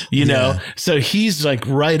sense. So he's like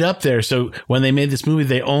right up there. So when they made this movie,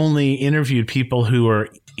 they only interviewed people who were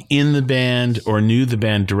in the band or knew the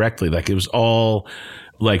band directly. Like it was all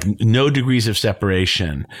like no degrees of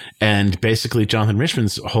separation. And basically Jonathan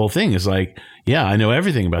Richman's whole thing is like, yeah, I know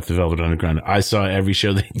everything about the Velvet Underground. I saw every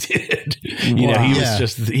show they did. He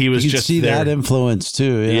was just see there. that influence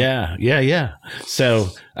too. Yeah. So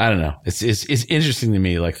I don't know. It's interesting to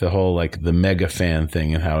me, like the whole, like the mega fan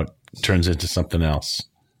thing and how it turns into something else.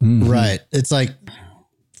 Mm-hmm. Right. It's like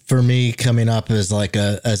for me coming up as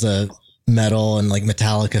a metal and like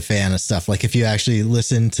Metallica fan and stuff. Like if you actually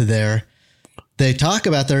listen to they talk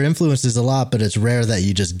about their influences a lot, but it's rare that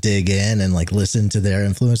you just dig in and like listen to their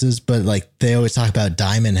influences. But like they always talk about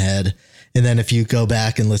Diamond Head And then if you go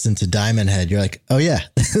back and listen to Diamond Head, you're like, oh yeah,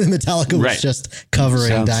 Metallica was just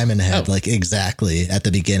covering Diamond Head, like exactly at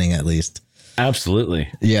the beginning, at least.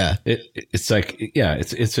 Absolutely. Yeah. It's like, yeah,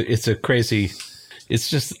 it's a crazy, that's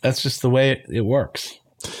just the way it works.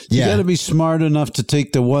 You got to be smart enough to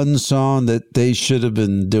take the one song that they should have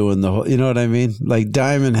been doing the whole, you know what I mean? Like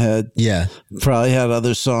Diamond Head. Yeah. Probably had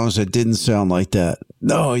other songs that didn't sound like that.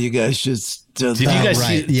 No, you guys should. Did you guys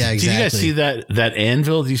see? Yeah, exactly. Did you guys see that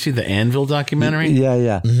Anvil? Did you see the Anvil documentary?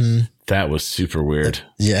 Yeah. Mm-hmm. That was super weird.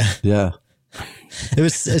 Yeah.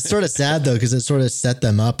 It's sort of sad though, because it sort of set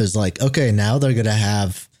them up as like, okay, now they're gonna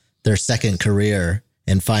have their second career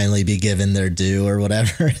and finally be given their due or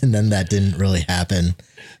whatever, and then that didn't really happen,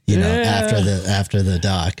 you know, after the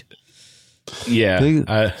doc.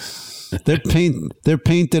 Yeah, they're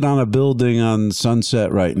painted on a building on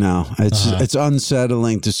Sunset right now. It's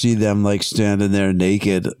unsettling to see them like standing there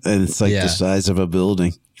naked, and it's like the size of a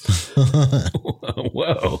building.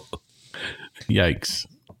 Whoa! Yikes!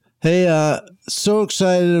 Hey, so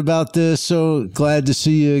excited about this. So glad to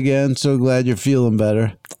see you again. So glad you're feeling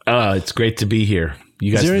better. It's great to be here.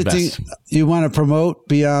 You guys are the best. Is there anything you want to promote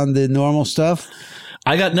beyond the normal stuff?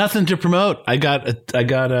 I got nothing to promote. I got a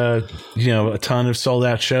ton of sold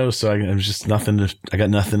out shows, so I got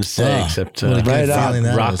nothing to say except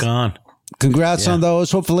rock on. Congrats on those.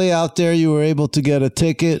 Hopefully out there you were able to get a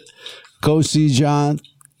ticket. Go see John.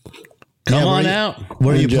 Come on out.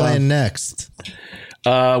 Where are you playing next?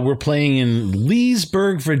 We're playing in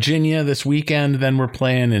Leesburg, Virginia this weekend. Then we're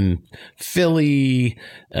playing in Philly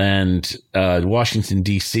and Washington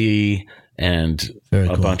D.C. and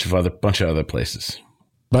bunch of other places.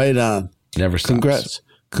 Right on. Never stops.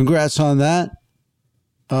 Congrats on that.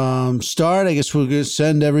 Start. I guess we're going to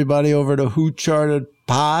send everybody over to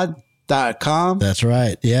whochartedpod.com. That's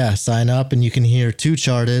right. Yeah. Sign up and you can hear Two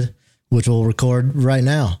Charted, which we'll record right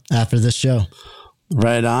now after this show.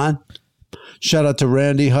 Right on. Shout out to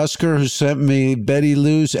Randy Husker, who sent me Betty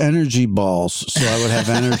Lou's energy balls so I would have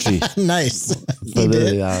energy. Nice. He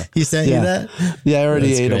did? He sent you that? Yeah, I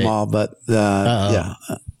already ate them all, but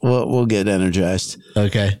we'll get energized.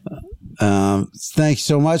 Okay. Thanks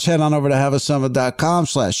so much. Head on over to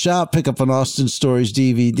haveasummit.com/shop. Pick up an Austin Stories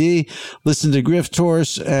DVD. Listen to Grift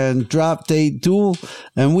Tours and Drop Date Duel.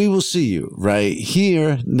 And we will see you right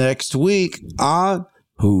here next week on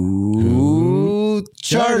Who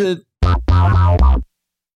Charted.